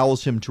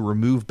allows him to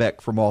remove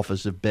Beck from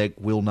office if Beck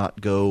will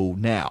not go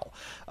now.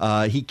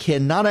 He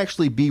cannot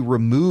actually be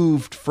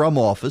removed from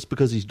office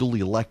because he's duly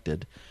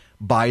elected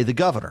by the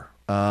governor.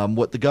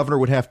 What the governor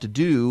would have to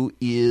do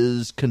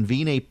is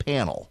convene a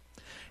panel,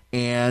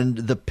 and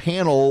the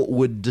panel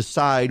would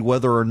decide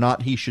whether or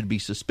not he should be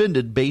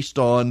suspended based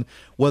on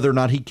whether or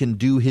not he can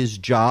do his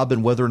job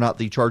and whether or not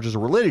the charges are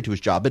related to his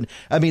job. And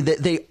I mean,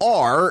 they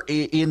are,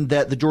 in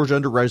that the Georgia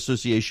Underwriters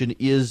Association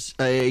is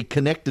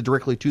connected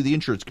directly to the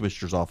insurance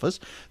commissioner's office.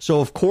 So,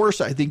 of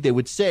course, I think they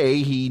would say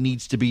he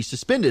needs to be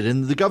suspended.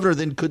 And the governor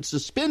then could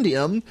suspend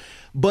him.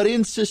 But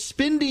in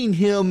suspending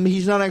him,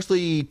 he's not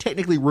actually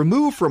technically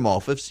removed from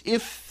office.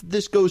 If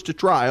this goes to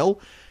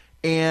trial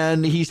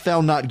and he's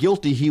found not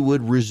guilty, he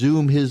would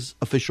resume his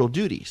official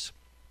duties.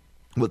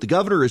 What the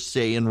governor is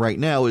saying right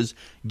now is,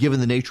 given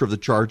the nature of the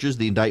charges,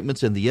 the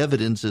indictments, and the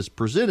evidence as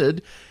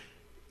presented,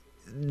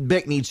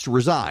 Beck needs to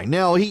resign.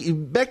 Now,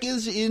 Beck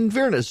is, in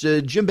fairness,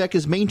 Jim Beck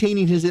is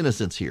maintaining his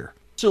innocence here.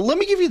 So let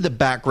me give you the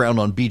background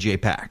on B.J.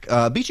 Pak.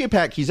 B.J.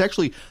 Pak, he's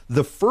actually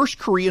the first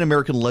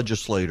Korean-American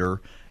legislator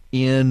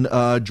in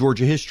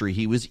Georgia history.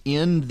 He was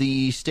in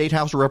the State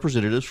House of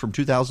Representatives from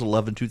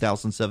 2011 to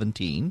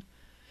 2017.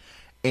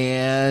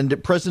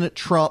 And President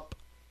Trump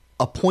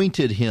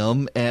appointed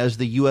him as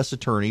the U.S.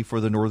 Attorney for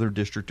the Northern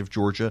District of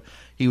Georgia.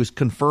 He was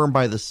confirmed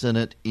by the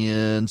Senate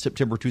in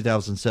September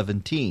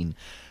 2017.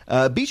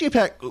 B.J.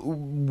 Pak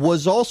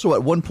was also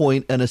at one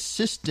point an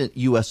assistant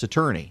U.S.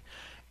 Attorney.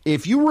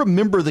 If you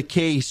remember the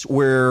case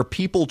where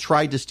people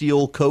tried to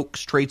steal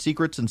Coke's trade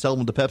secrets and sell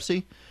them to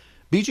Pepsi,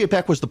 B.J.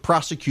 Pak was the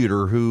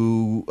prosecutor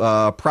who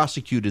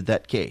prosecuted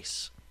that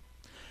case.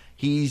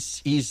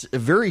 He's a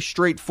very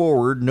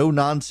straightforward,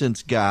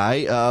 no-nonsense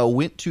guy.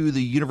 Went to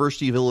the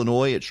University of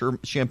Illinois at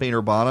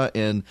Champaign-Urbana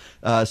and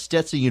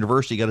Stetson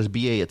University, got his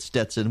B.A. at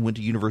Stetson, went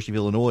to University of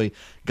Illinois,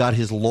 got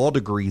his law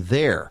degree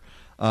there.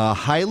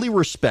 Highly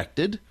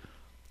respected.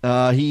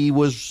 He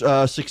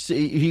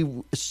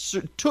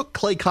took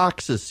Clay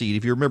Cox's seat,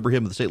 if you remember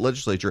him, in the state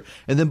legislature,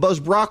 and then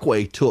Buzz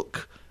Brockway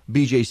took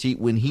BJ's seat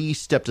when he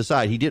stepped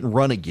aside. He didn't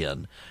run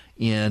again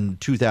in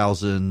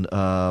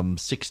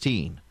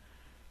 2016.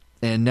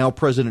 And now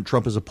President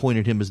Trump has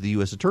appointed him as the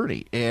U.S.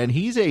 Attorney. And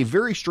he's a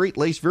very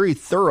straight-laced, very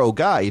thorough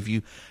guy. If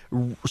you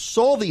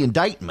saw the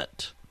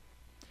indictment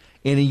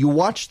and you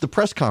watched the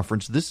press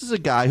conference, this is a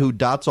guy who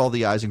dots all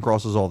the I's and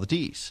crosses all the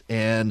T's.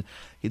 And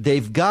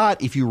they've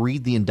got, if you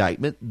read the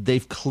indictment,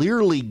 they've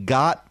clearly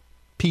got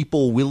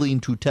people willing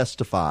to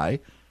testify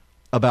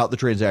about the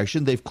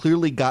transaction. They've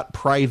clearly got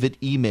private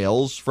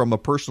emails from a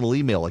personal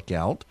email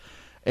account.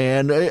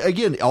 And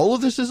again, all of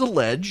this is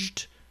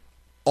alleged.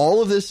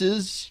 All of this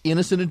is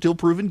innocent until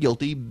proven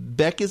guilty.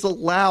 Beck is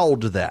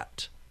allowed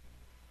that.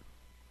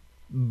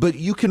 But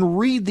you can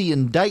read the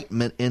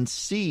indictment and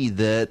see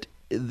that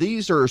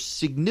these are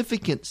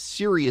significant,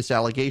 serious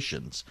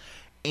allegations,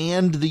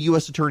 and the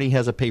U.S. attorney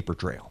has a paper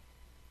trail.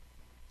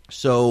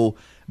 So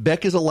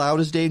Beck is allowed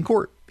his day in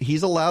court.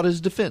 He's allowed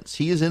his defense.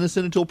 He is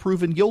innocent until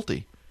proven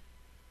guilty.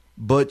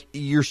 But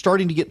you're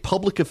starting to get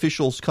public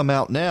officials come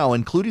out now,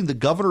 including the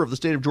governor of the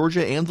state of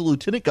Georgia and the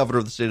lieutenant governor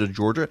of the state of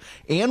Georgia,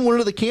 and one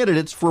of the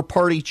candidates for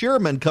party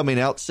chairman coming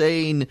out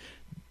saying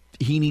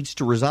he needs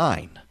to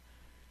resign.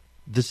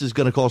 This is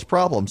going to cause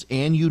problems.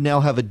 And you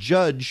now have a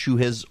judge who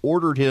has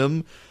ordered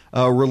him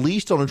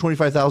released on a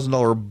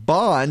 $25,000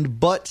 bond,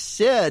 but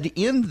said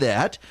in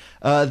that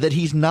that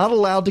he's not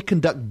allowed to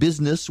conduct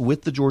business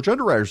with the Georgia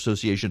Underwriters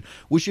Association,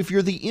 which if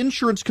you're the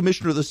insurance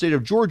commissioner of the state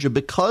of Georgia,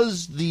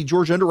 because the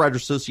Georgia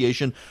Underwriters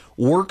Association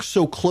works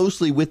so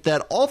closely with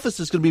that office,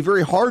 it's going to be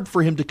very hard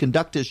for him to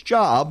conduct his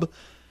job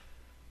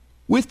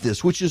with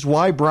this, which is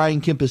why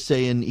Brian Kemp is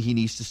saying he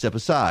needs to step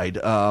aside.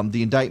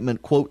 The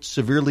indictment, quote,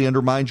 severely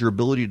undermines your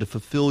ability to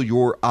fulfill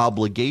your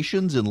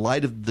obligations in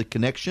light of the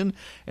connection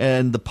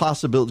and the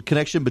possibility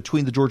connection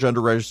between the Georgia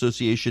Underwriters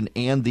Association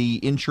and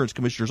the Insurance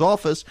Commissioner's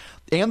Office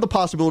and the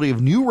possibility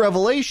of new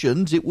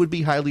revelations. It would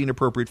be highly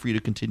inappropriate for you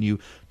to continue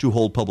to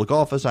hold public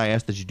office. I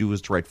ask that you do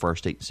what's right for our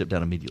state and step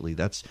down immediately.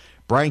 That's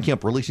Brian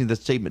Kemp releasing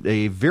that statement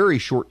a very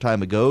short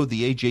time ago.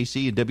 The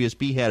AJC and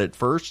WSB had it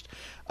first.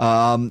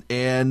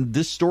 And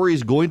this story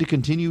is going to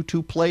continue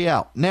to play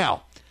out.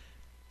 Now,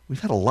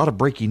 we've had a lot of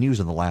breaking news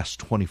in the last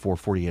 24,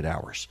 48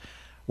 hours.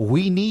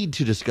 We need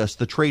to discuss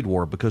the trade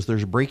war because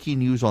there's breaking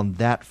news on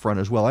that front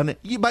as well. And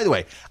by the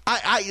way,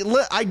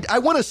 I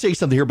want to say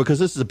something here because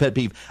this is a pet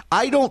peeve.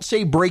 I don't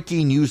say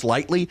breaking news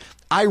lightly.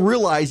 I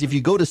realize if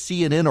you go to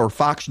CNN or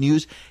Fox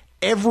News,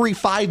 every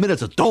 5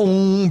 minutes, it's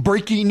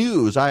breaking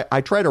news.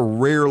 I try to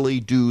rarely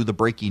do the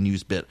breaking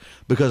news bit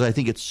because I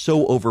think it's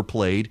so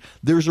overplayed.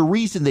 There's a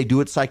reason they do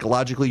it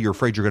psychologically. You're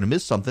afraid you're going to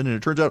miss something. And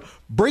it turns out,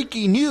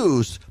 breaking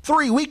news.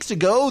 3 weeks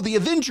ago, the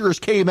Avengers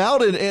came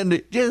out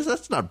and yes,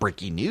 that's not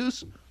breaking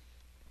news.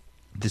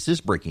 This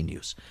is breaking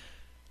news.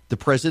 The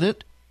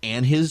president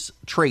and his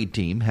trade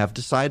team have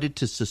decided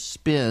to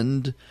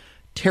suspend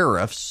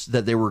tariffs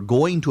that they were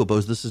going to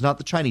oppose. This is not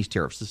the Chinese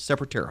tariffs. This is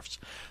separate tariffs.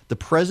 The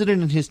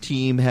president and his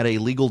team had a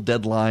legal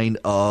deadline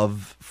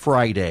of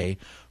Friday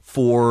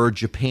for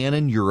Japan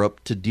and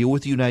Europe to deal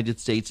with the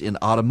United States in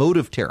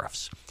automotive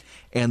tariffs.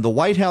 And the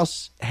White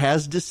House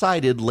has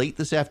decided late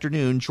this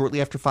afternoon, shortly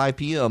after 5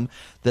 p.m.,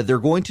 that they're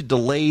going to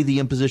delay the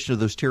imposition of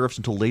those tariffs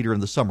until later in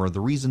the summer.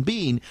 The reason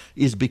being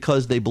is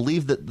because they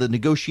believe that the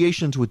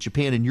negotiations with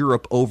Japan and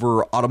Europe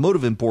over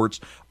automotive imports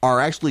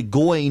are actually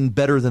going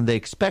better than they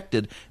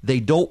expected. They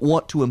don't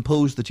want to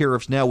impose the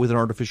tariffs now with an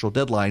artificial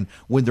deadline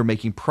when they're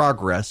making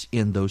progress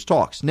in those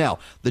talks. Now,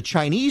 the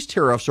Chinese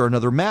tariffs are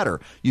another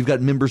matter. You've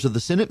got members of the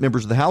Senate,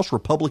 members of the House,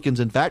 Republicans,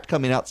 in fact,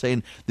 coming out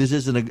saying this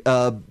isn't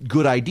a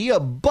good idea,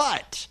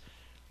 but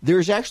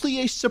there's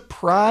actually a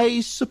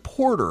surprise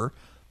supporter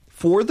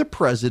for the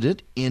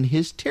president in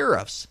his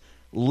tariffs.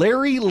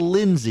 Larry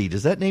Lindsey.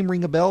 Does that name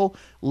ring a bell?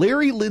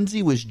 Larry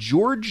Lindsey was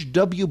George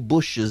W.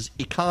 Bush's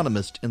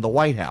economist in the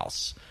White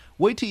House.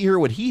 Wait till you hear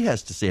what he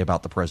has to say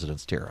about the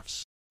president's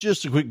tariffs.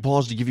 Just a quick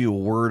pause to give you a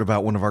word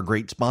about one of our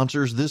great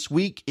sponsors this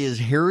week is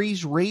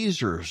Harry's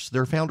Razors.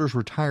 Their founders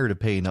were tired of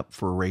paying up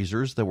for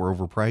razors that were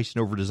overpriced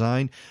and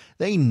overdesigned.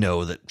 They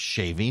know that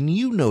shaving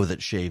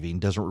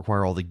doesn't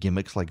require all the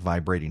gimmicks like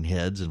vibrating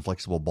heads and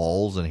flexible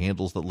balls and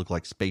handles that look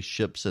like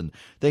spaceships and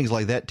things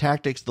like that.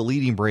 Tactics the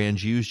leading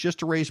brands use just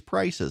to raise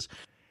prices.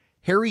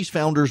 Harry's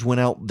founders went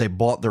out, they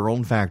bought their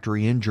own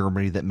factory in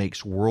Germany that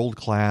makes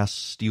world-class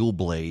steel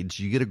blades.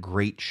 You get a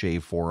great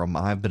shave for them.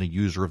 I've been a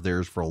user of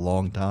theirs for a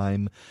long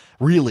time.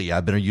 Really,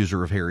 I've been a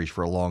user of Harry's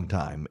for a long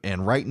time.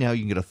 And right now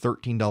you can get a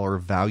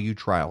 $13 value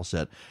trial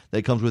set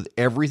that comes with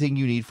everything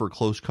you need for a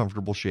close,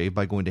 comfortable shave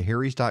by going to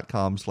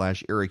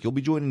harrys.com/Eric. You'll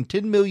be joining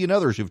 10 million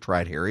others who've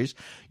tried Harry's.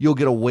 You'll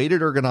get a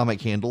weighted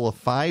ergonomic handle, a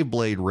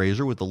 5-blade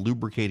razor with a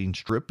lubricating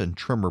strip and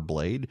trimmer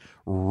blade,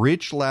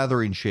 rich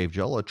lathering shave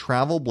gel, a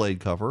travel blade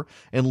cover,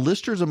 and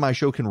listeners of my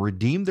show can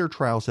redeem their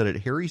trial set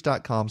at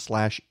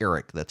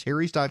harrys.com/Eric. That's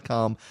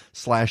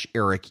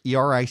harrys.com/Eric,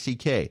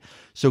 ERICK.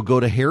 So go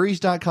to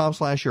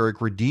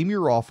harrys.com/Eric, redeem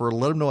your offer,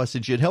 let them know I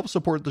sent you. It helps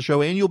support the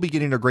show, and you'll be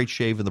getting a great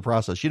shave in the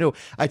process. You know,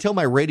 I tell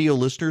my radio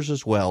listeners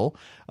as well,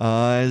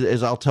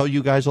 as I'll tell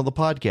you guys on the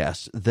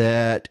podcast,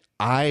 that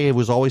I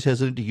was always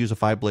hesitant to use a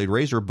 5-blade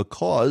razor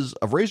because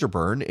of razor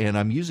burn, and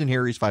I'm using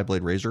Harry's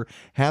 5-blade razor,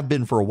 have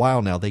been for a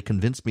while now. They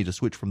convinced me to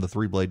switch from the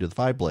 3-blade to the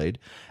 5-blade,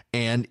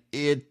 and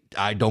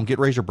I don't get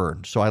razor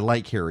burn, so I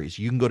like Harry's.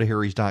 You can go to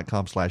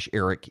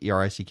harrys.com/Eric,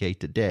 ERICK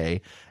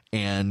today,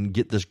 and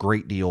get this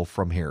great deal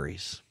from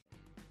Harry's.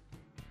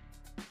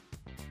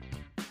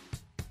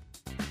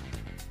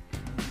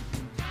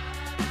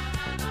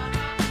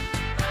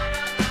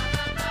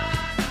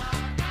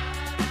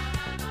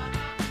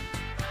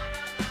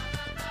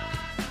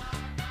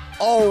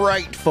 All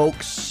right,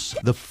 folks.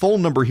 The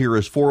phone number here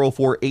is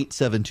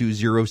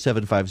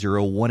 404-872-0750,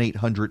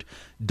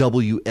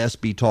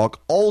 1-800-WSB-TALK.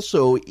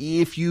 Also,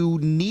 if you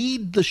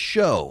need the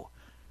show,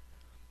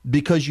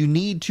 because you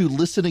need to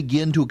listen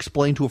again to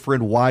explain to a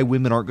friend why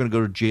women aren't going to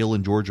go to jail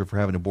in Georgia for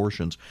having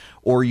abortions,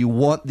 or you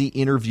want the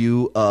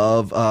interview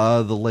of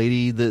the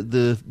lady,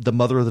 the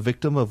mother of the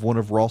victim of one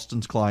of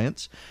Ralston's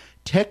clients,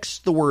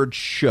 text the word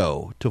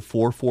show to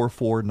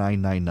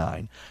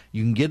 444-999.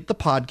 You can get the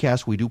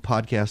podcast. We do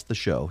podcast the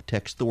show.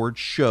 Text the word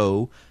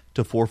show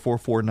to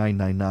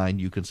 444-999.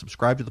 You can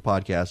subscribe to the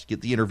podcast,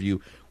 get the interview.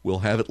 We'll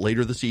have it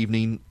later this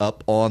evening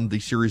up on the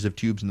series of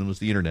tubes known as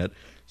the internet.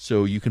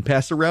 So you can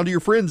pass it around to your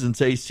friends and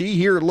say, see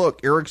here,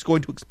 look, Eric's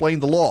going to explain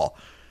the law.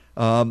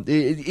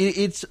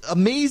 It's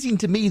amazing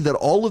to me that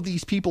all of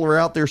these people are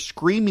out there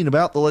screaming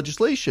about the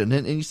legislation.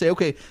 And you say,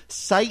 okay,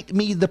 cite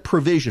me the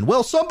provision.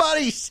 Well,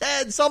 somebody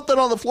said something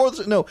on the floor.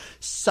 No,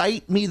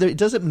 cite me. It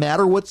doesn't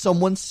matter what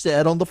someone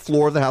said on the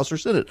floor of the House or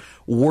Senate.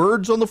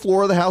 Words on the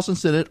floor of the House and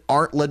Senate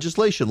aren't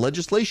legislation.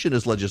 Legislation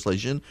is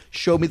legislation.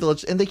 Show me the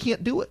legislation. And they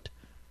can't do it.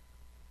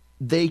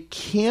 They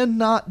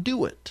cannot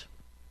do it.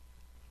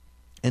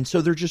 And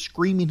so they're just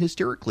screaming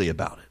hysterically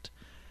about it.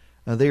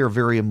 They are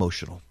very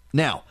emotional.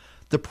 Now,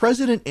 the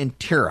president and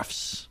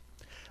tariffs.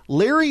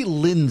 Larry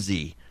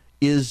Lindsey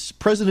is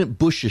President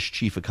Bush's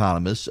chief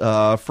economist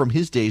from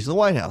his days in the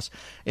White House.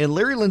 And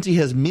Larry Lindsey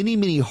has many,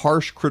 many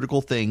harsh,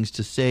 critical things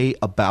to say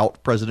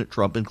about President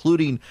Trump,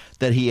 including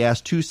that he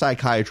asked 2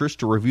 psychiatrists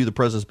to review the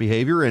president's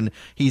behavior, and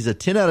he's a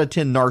 10 out of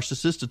 10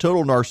 narcissist, a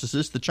total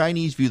narcissist. The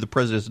Chinese view the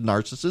president as a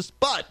narcissist,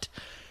 but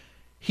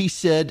he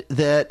said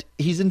that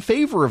he's in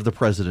favor of the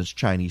president's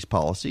Chinese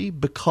policy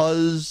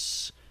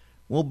because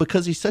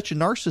he's such a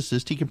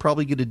narcissist, he can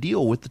probably get a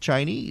deal with the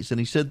Chinese. And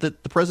he said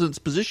that the president's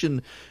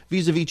position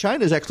vis-a-vis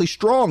China is actually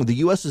strong. The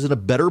U.S. is in a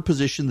better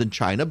position than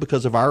China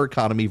because of our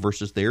economy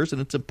versus theirs, and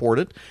it's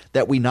important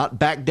that we not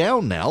back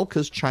down now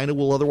because China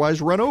will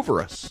otherwise run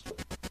over us.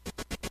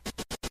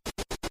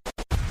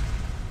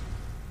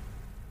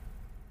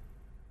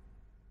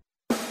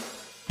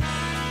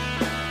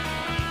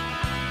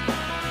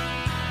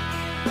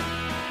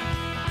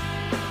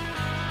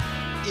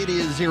 It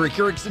is Eric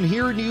Erickson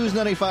here, News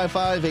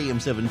 95.5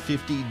 AM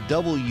 750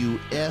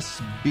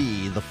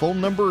 WSB. The phone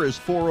number is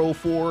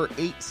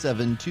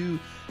 404-872-0750,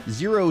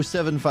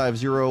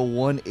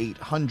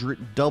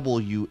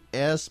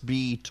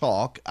 1-800-WSB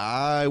Talk.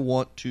 I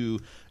want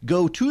to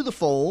go to the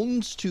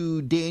phones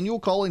to Daniel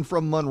calling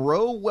from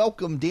Monroe.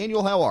 Welcome,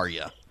 Daniel. How are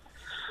you?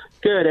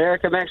 Good,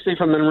 Eric. I'm actually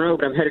from Monroe,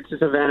 but I'm headed to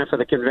Savannah for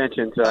the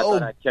convention. So I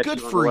thought I'd catch good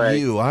you on for the way.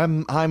 you.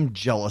 I'm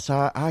jealous.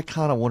 I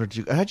kind of wanted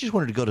to. I just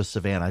wanted to go to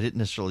Savannah. I didn't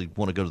necessarily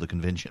want to go to the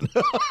convention.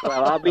 Well,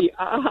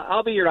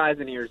 I'll be your eyes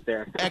and ears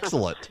there.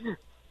 Excellent.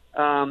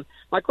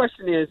 My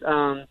question is,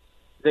 I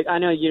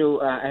know you.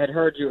 I had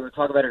heard you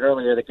talk about it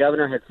earlier. The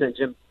governor had sent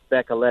Jim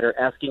Beck a letter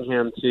asking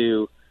him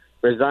to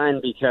resign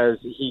because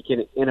he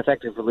can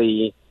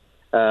ineffectively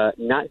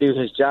not do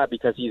his job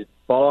because he's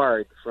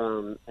barred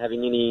from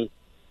having any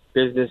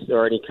business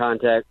or any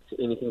contact,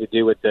 anything to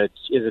do with is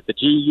it the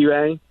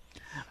GUA?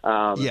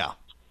 Yeah.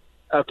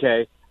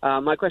 Okay.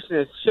 My question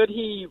is, should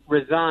he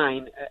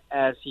resign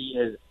as he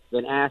has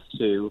been asked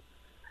to?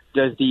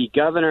 Does the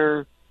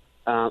governor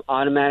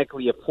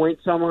automatically appoint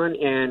someone,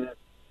 and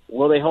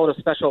will they hold a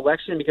special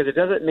election? Because it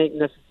doesn't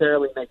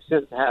necessarily make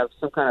sense to have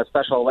some kind of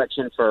special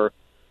election for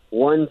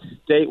one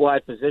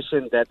statewide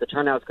position that the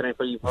turnout is going to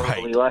be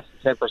probably less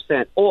than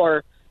 10%.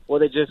 Or will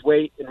they just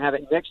wait and have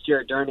it next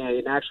year during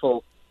an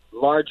actual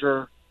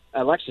larger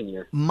election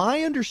year?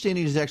 My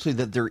understanding is actually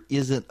that there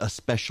isn't a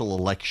special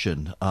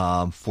election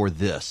for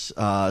this.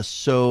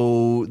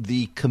 So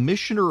the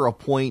commissioner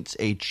appoints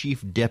a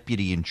chief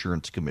deputy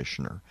insurance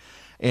commissioner.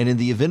 And in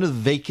the event of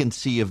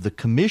vacancy of the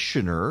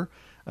commissioner,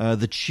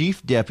 the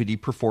chief deputy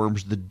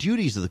performs the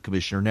duties of the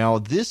commissioner. Now,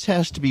 this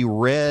has to be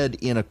read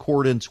in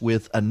accordance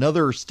with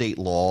another state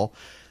law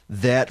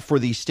that for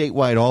these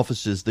statewide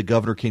offices, the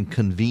governor can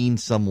convene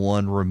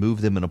someone,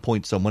 remove them, and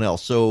appoint someone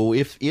else. So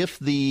if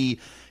the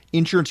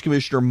insurance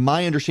commissioner,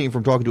 my understanding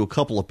from talking to a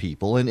couple of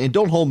people, and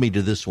don't hold me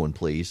to this one,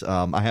 please.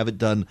 I haven't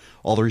done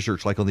all the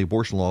research like on the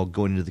abortion law,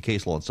 going into the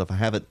case law and stuff. I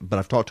haven't, but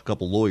I've talked to a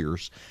couple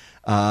lawyers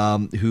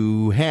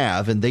who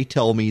have, and they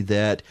tell me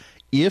that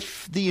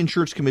if the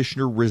insurance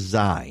commissioner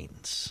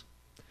resigns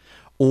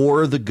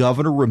or the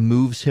governor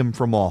removes him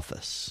from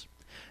office,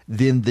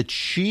 then the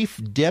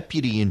chief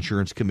deputy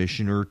insurance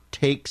commissioner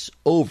takes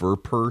over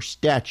per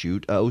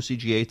statute,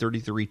 OCGA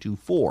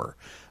 3324.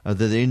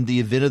 That in the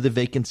event of the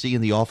vacancy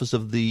in the office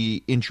of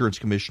the insurance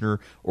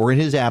commissioner or in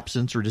his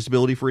absence or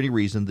disability for any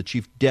reason, the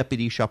chief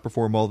deputy shall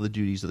perform all the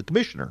duties of the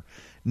commissioner.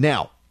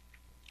 Now,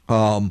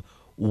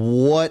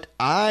 what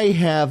I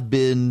have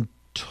been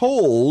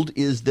told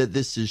is that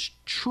this is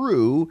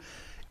true,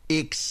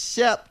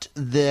 except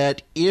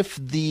that if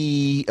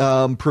the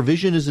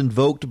provision is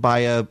invoked by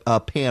a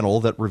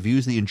panel that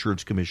reviews the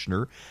insurance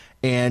commissioner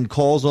and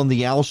calls on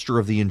the ouster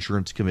of the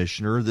insurance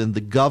commissioner, then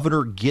the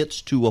governor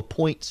gets to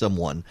appoint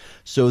someone.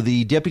 So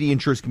the deputy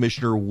insurance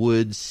commissioner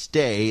would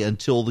stay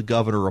until the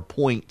governor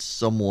appoints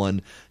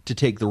someone to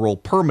take the role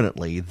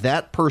permanently.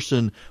 That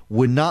person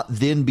would not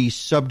then be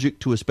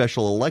subject to a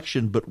special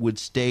election, but would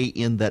stay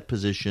in that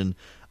position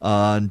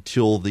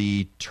until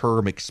the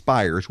term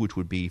expires, which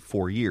would be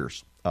 4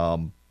 years.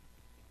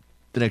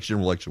 The next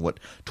general election,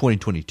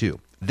 2022.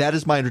 That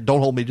is don't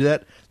hold me to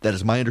that. That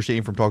is my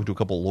understanding from talking to a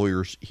couple of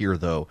lawyers here,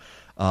 though,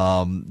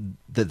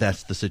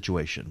 that's the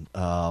situation.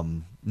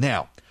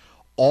 Now,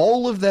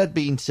 all of that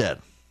being said,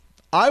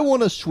 I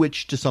want to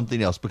switch to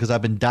something else because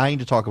I've been dying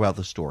to talk about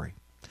the story.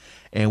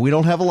 And we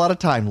don't have a lot of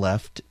time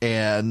left.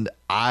 And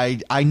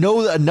I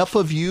know that enough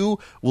of you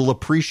will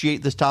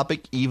appreciate this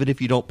topic, even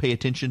if you don't pay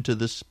attention to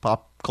this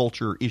pop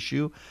culture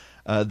issue,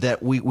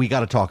 that we got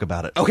to talk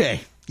about it.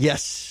 Okay.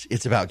 Yes,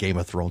 it's about Game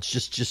of Thrones.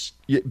 Just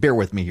bear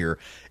with me here.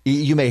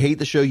 You may hate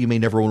the show. You may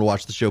never want to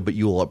watch the show, but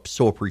you will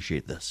so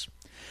appreciate this.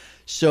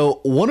 So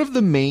one of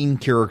the main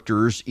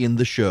characters in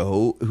the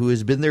show, who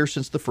has been there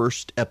since the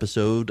first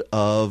episode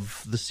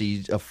of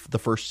the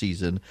first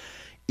season,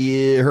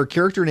 her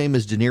character name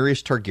is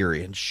Daenerys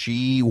Targaryen.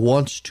 She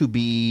wants to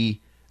be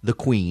the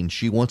queen.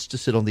 She wants to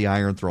sit on the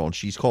Iron Throne.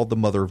 She's called the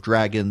Mother of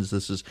Dragons.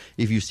 This is,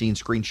 if you've seen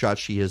screenshots,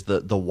 she has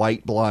the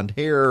white blonde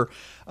hair.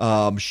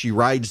 She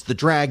rides the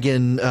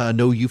dragon.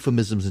 No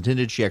euphemisms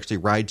intended. She actually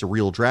rides a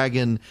real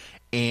dragon,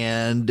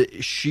 and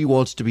she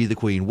wants to be the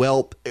queen.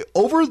 Well,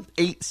 over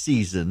 8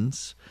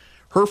 seasons,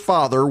 her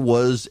father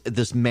was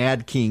this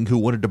mad king who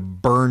wanted to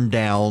burn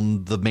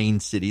down the main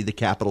city, the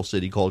capital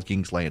city called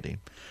King's Landing.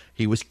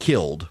 He was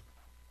killed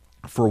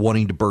for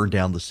wanting to burn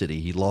down the city.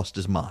 He lost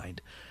his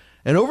mind.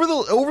 And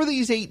over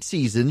these 8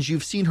 seasons,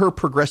 you've seen her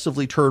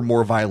progressively turn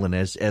more violent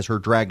as her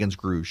dragons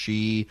grew.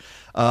 She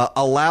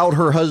allowed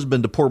her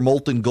husband to pour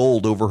molten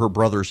gold over her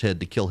brother's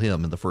head to kill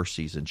him in the first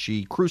season.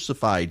 She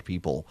crucified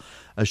people.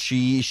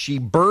 She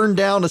burned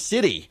down a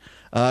city.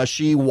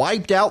 She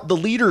wiped out the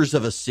leaders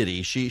of a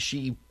city.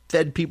 She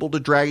fed people to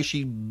dragons.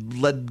 She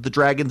let the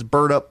dragons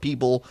burn up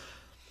people.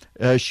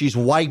 She's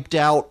wiped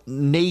out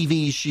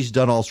navies. She's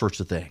done all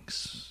sorts of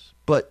things.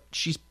 But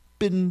she's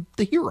been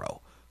the hero.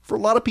 For a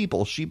lot of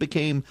people, she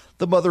became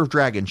the Mother of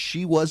Dragons.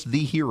 She was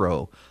the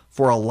hero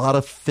for a lot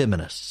of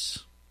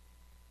feminists.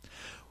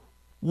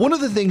 One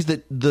of the things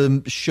that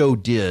the show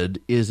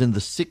did is in the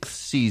 6th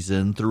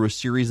season, through a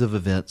series of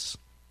events,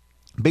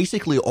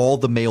 basically all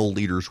the male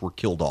leaders were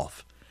killed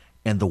off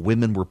and the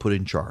women were put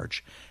in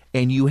charge.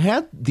 And you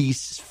had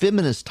these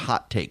feminist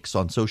hot takes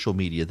on social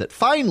media that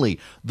finally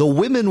the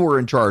women were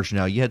in charge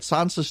now. You had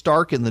Sansa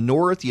Stark in the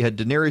north. You had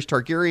Daenerys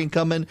Targaryen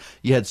coming.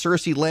 You had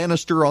Cersei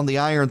Lannister on the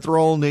Iron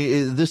Throne.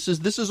 This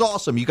is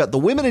awesome. You got the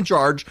women in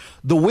charge.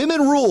 The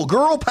women rule.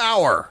 Girl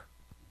power.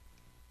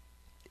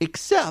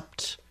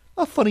 Except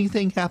a funny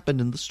thing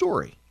happened in the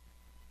story.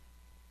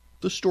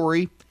 The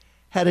story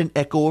had an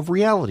echo of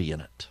reality in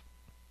it.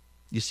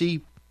 You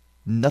see,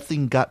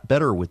 nothing got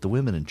better with the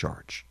women in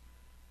charge.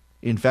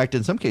 In fact,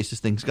 in some cases,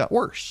 things got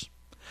worse.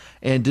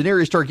 And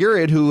Daenerys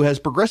Targaryen, who has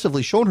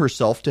progressively shown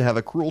herself to have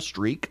a cruel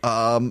streak,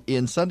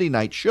 in Sunday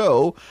Night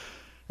Show,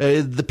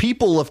 the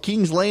people of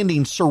King's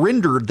Landing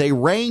surrendered. They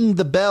rang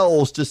the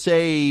bells to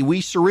say,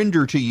 we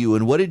surrender to you.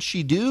 And what did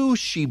she do?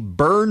 She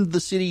burned the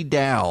city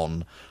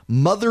down.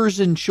 Mothers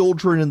and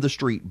children in the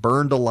street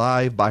burned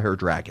alive by her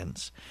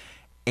dragons.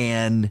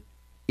 And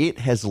it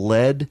has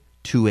led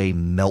to a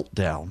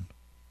meltdown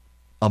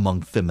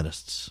among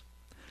feminists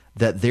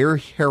that their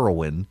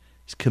heroine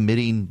is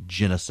committing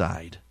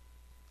genocide.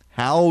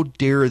 How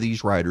dare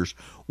these writers?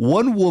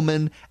 One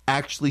woman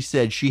actually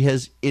said she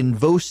has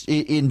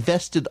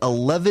invested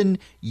 11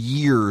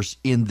 years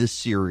in this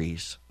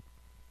series,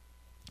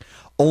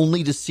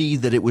 only to see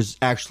that it was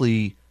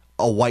actually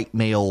a white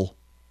male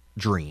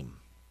dream.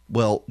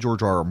 Well,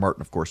 George R.R.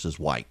 Martin, of course, is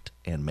white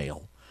and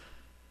male.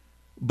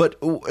 But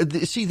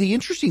see, the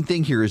interesting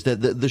thing here is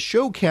that the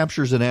show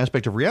captures an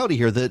aspect of reality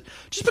here that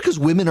just because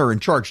women are in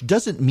charge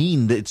doesn't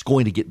mean that it's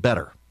going to get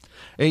better.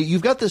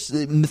 You've got this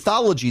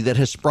mythology that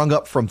has sprung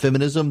up from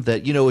feminism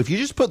that, you know, if you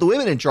just put the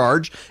women in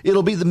charge,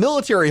 it'll be the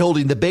military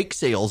holding the bake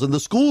sales and the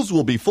schools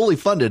will be fully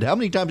funded. How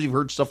many times have you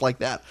heard stuff like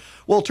that?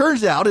 Well, it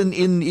turns out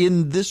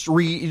in this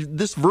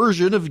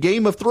version of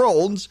Game of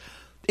Thrones,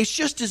 it's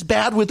just as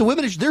bad with the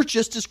women. They're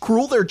just as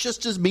cruel. They're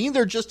just as mean.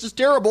 They're just as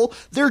terrible.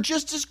 They're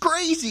just as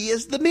crazy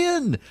as the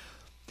men.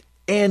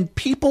 And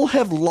people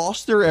have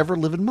lost their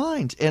ever-living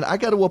minds. And I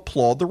got to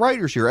applaud the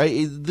writers here.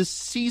 This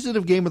season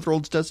of Game of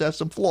Thrones does have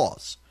some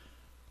flaws.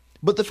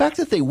 But the fact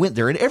that they went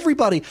there,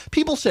 and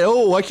people say,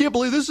 oh, I can't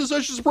believe this is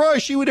such a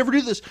surprise. She would never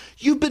do this.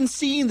 You've been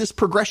seeing this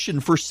progression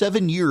for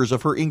 7 years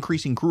of her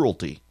increasing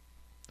cruelty.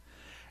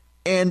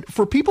 And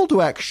for people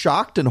to act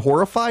shocked and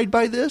horrified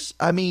by this,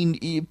 I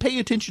mean, pay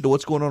attention to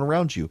what's going on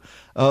around you.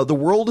 The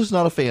world is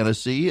not a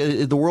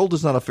fantasy. The world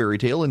is not a fairy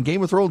tale. And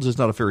Game of Thrones is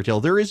not a fairy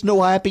tale. There is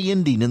no happy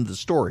ending in the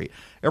story.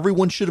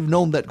 Everyone should have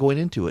known that going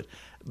into it.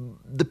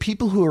 The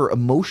people who are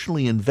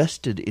emotionally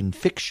invested in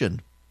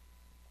fiction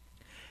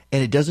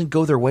and it doesn't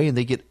go their way and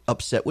they get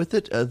upset with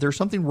it, there's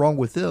something wrong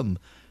with them.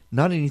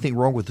 Not anything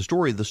wrong with the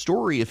story. The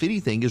story, if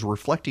anything, is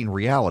reflecting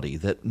reality,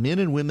 that men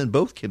and women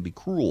both can be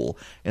cruel.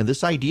 And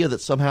this idea that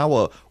somehow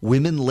a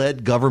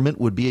women-led government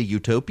would be a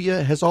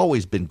utopia has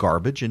always been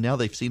garbage, and now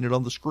they've seen it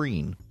on the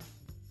screen.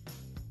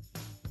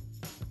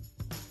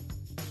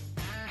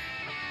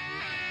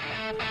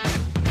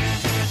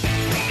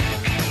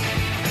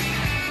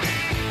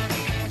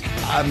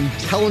 I'm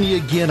telling you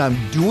again, I'm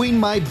doing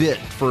my bit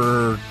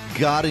for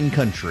God and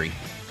country.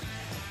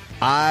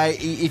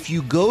 If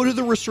you go to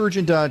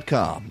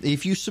theresurgent.com,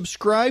 if you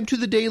subscribe to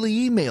the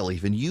daily email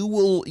even,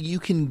 you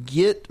can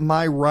get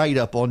my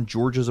write-up on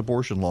Georgia's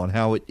abortion law and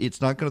how it's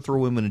not going to throw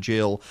women in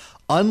jail.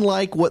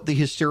 Unlike what the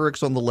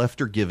hysterics on the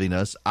left are giving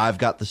us, I've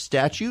got the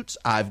statutes,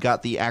 I've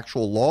got the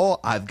actual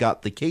law, I've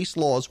got the case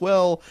law as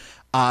well.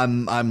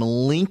 I'm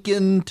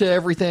linking to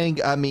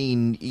everything. I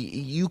mean,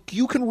 you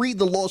can read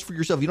the laws for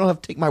yourself. You don't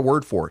have to take my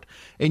word for it.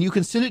 And you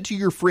can send it to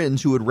your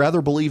friends who would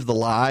rather believe the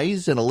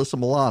lies and Alyssa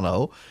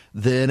Milano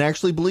than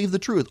actually believe the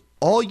truth.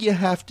 All you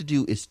have to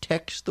do is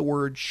text the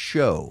word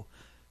show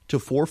to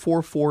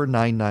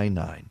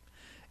 444-999.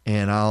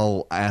 And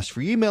I'll ask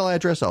for your email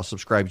address. I'll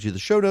subscribe to the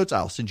show notes.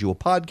 I'll send you a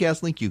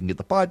podcast link. You can get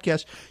the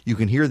podcast. You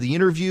can hear the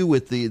interview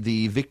with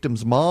the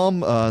victim's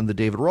mom on the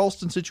David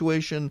Ralston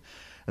situation.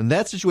 And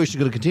that situation is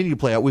going to continue to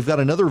play out. We've got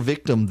another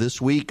victim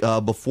this week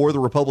before the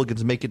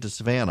Republicans make it to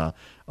Savannah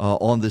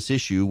on this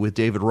issue with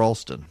David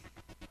Ralston.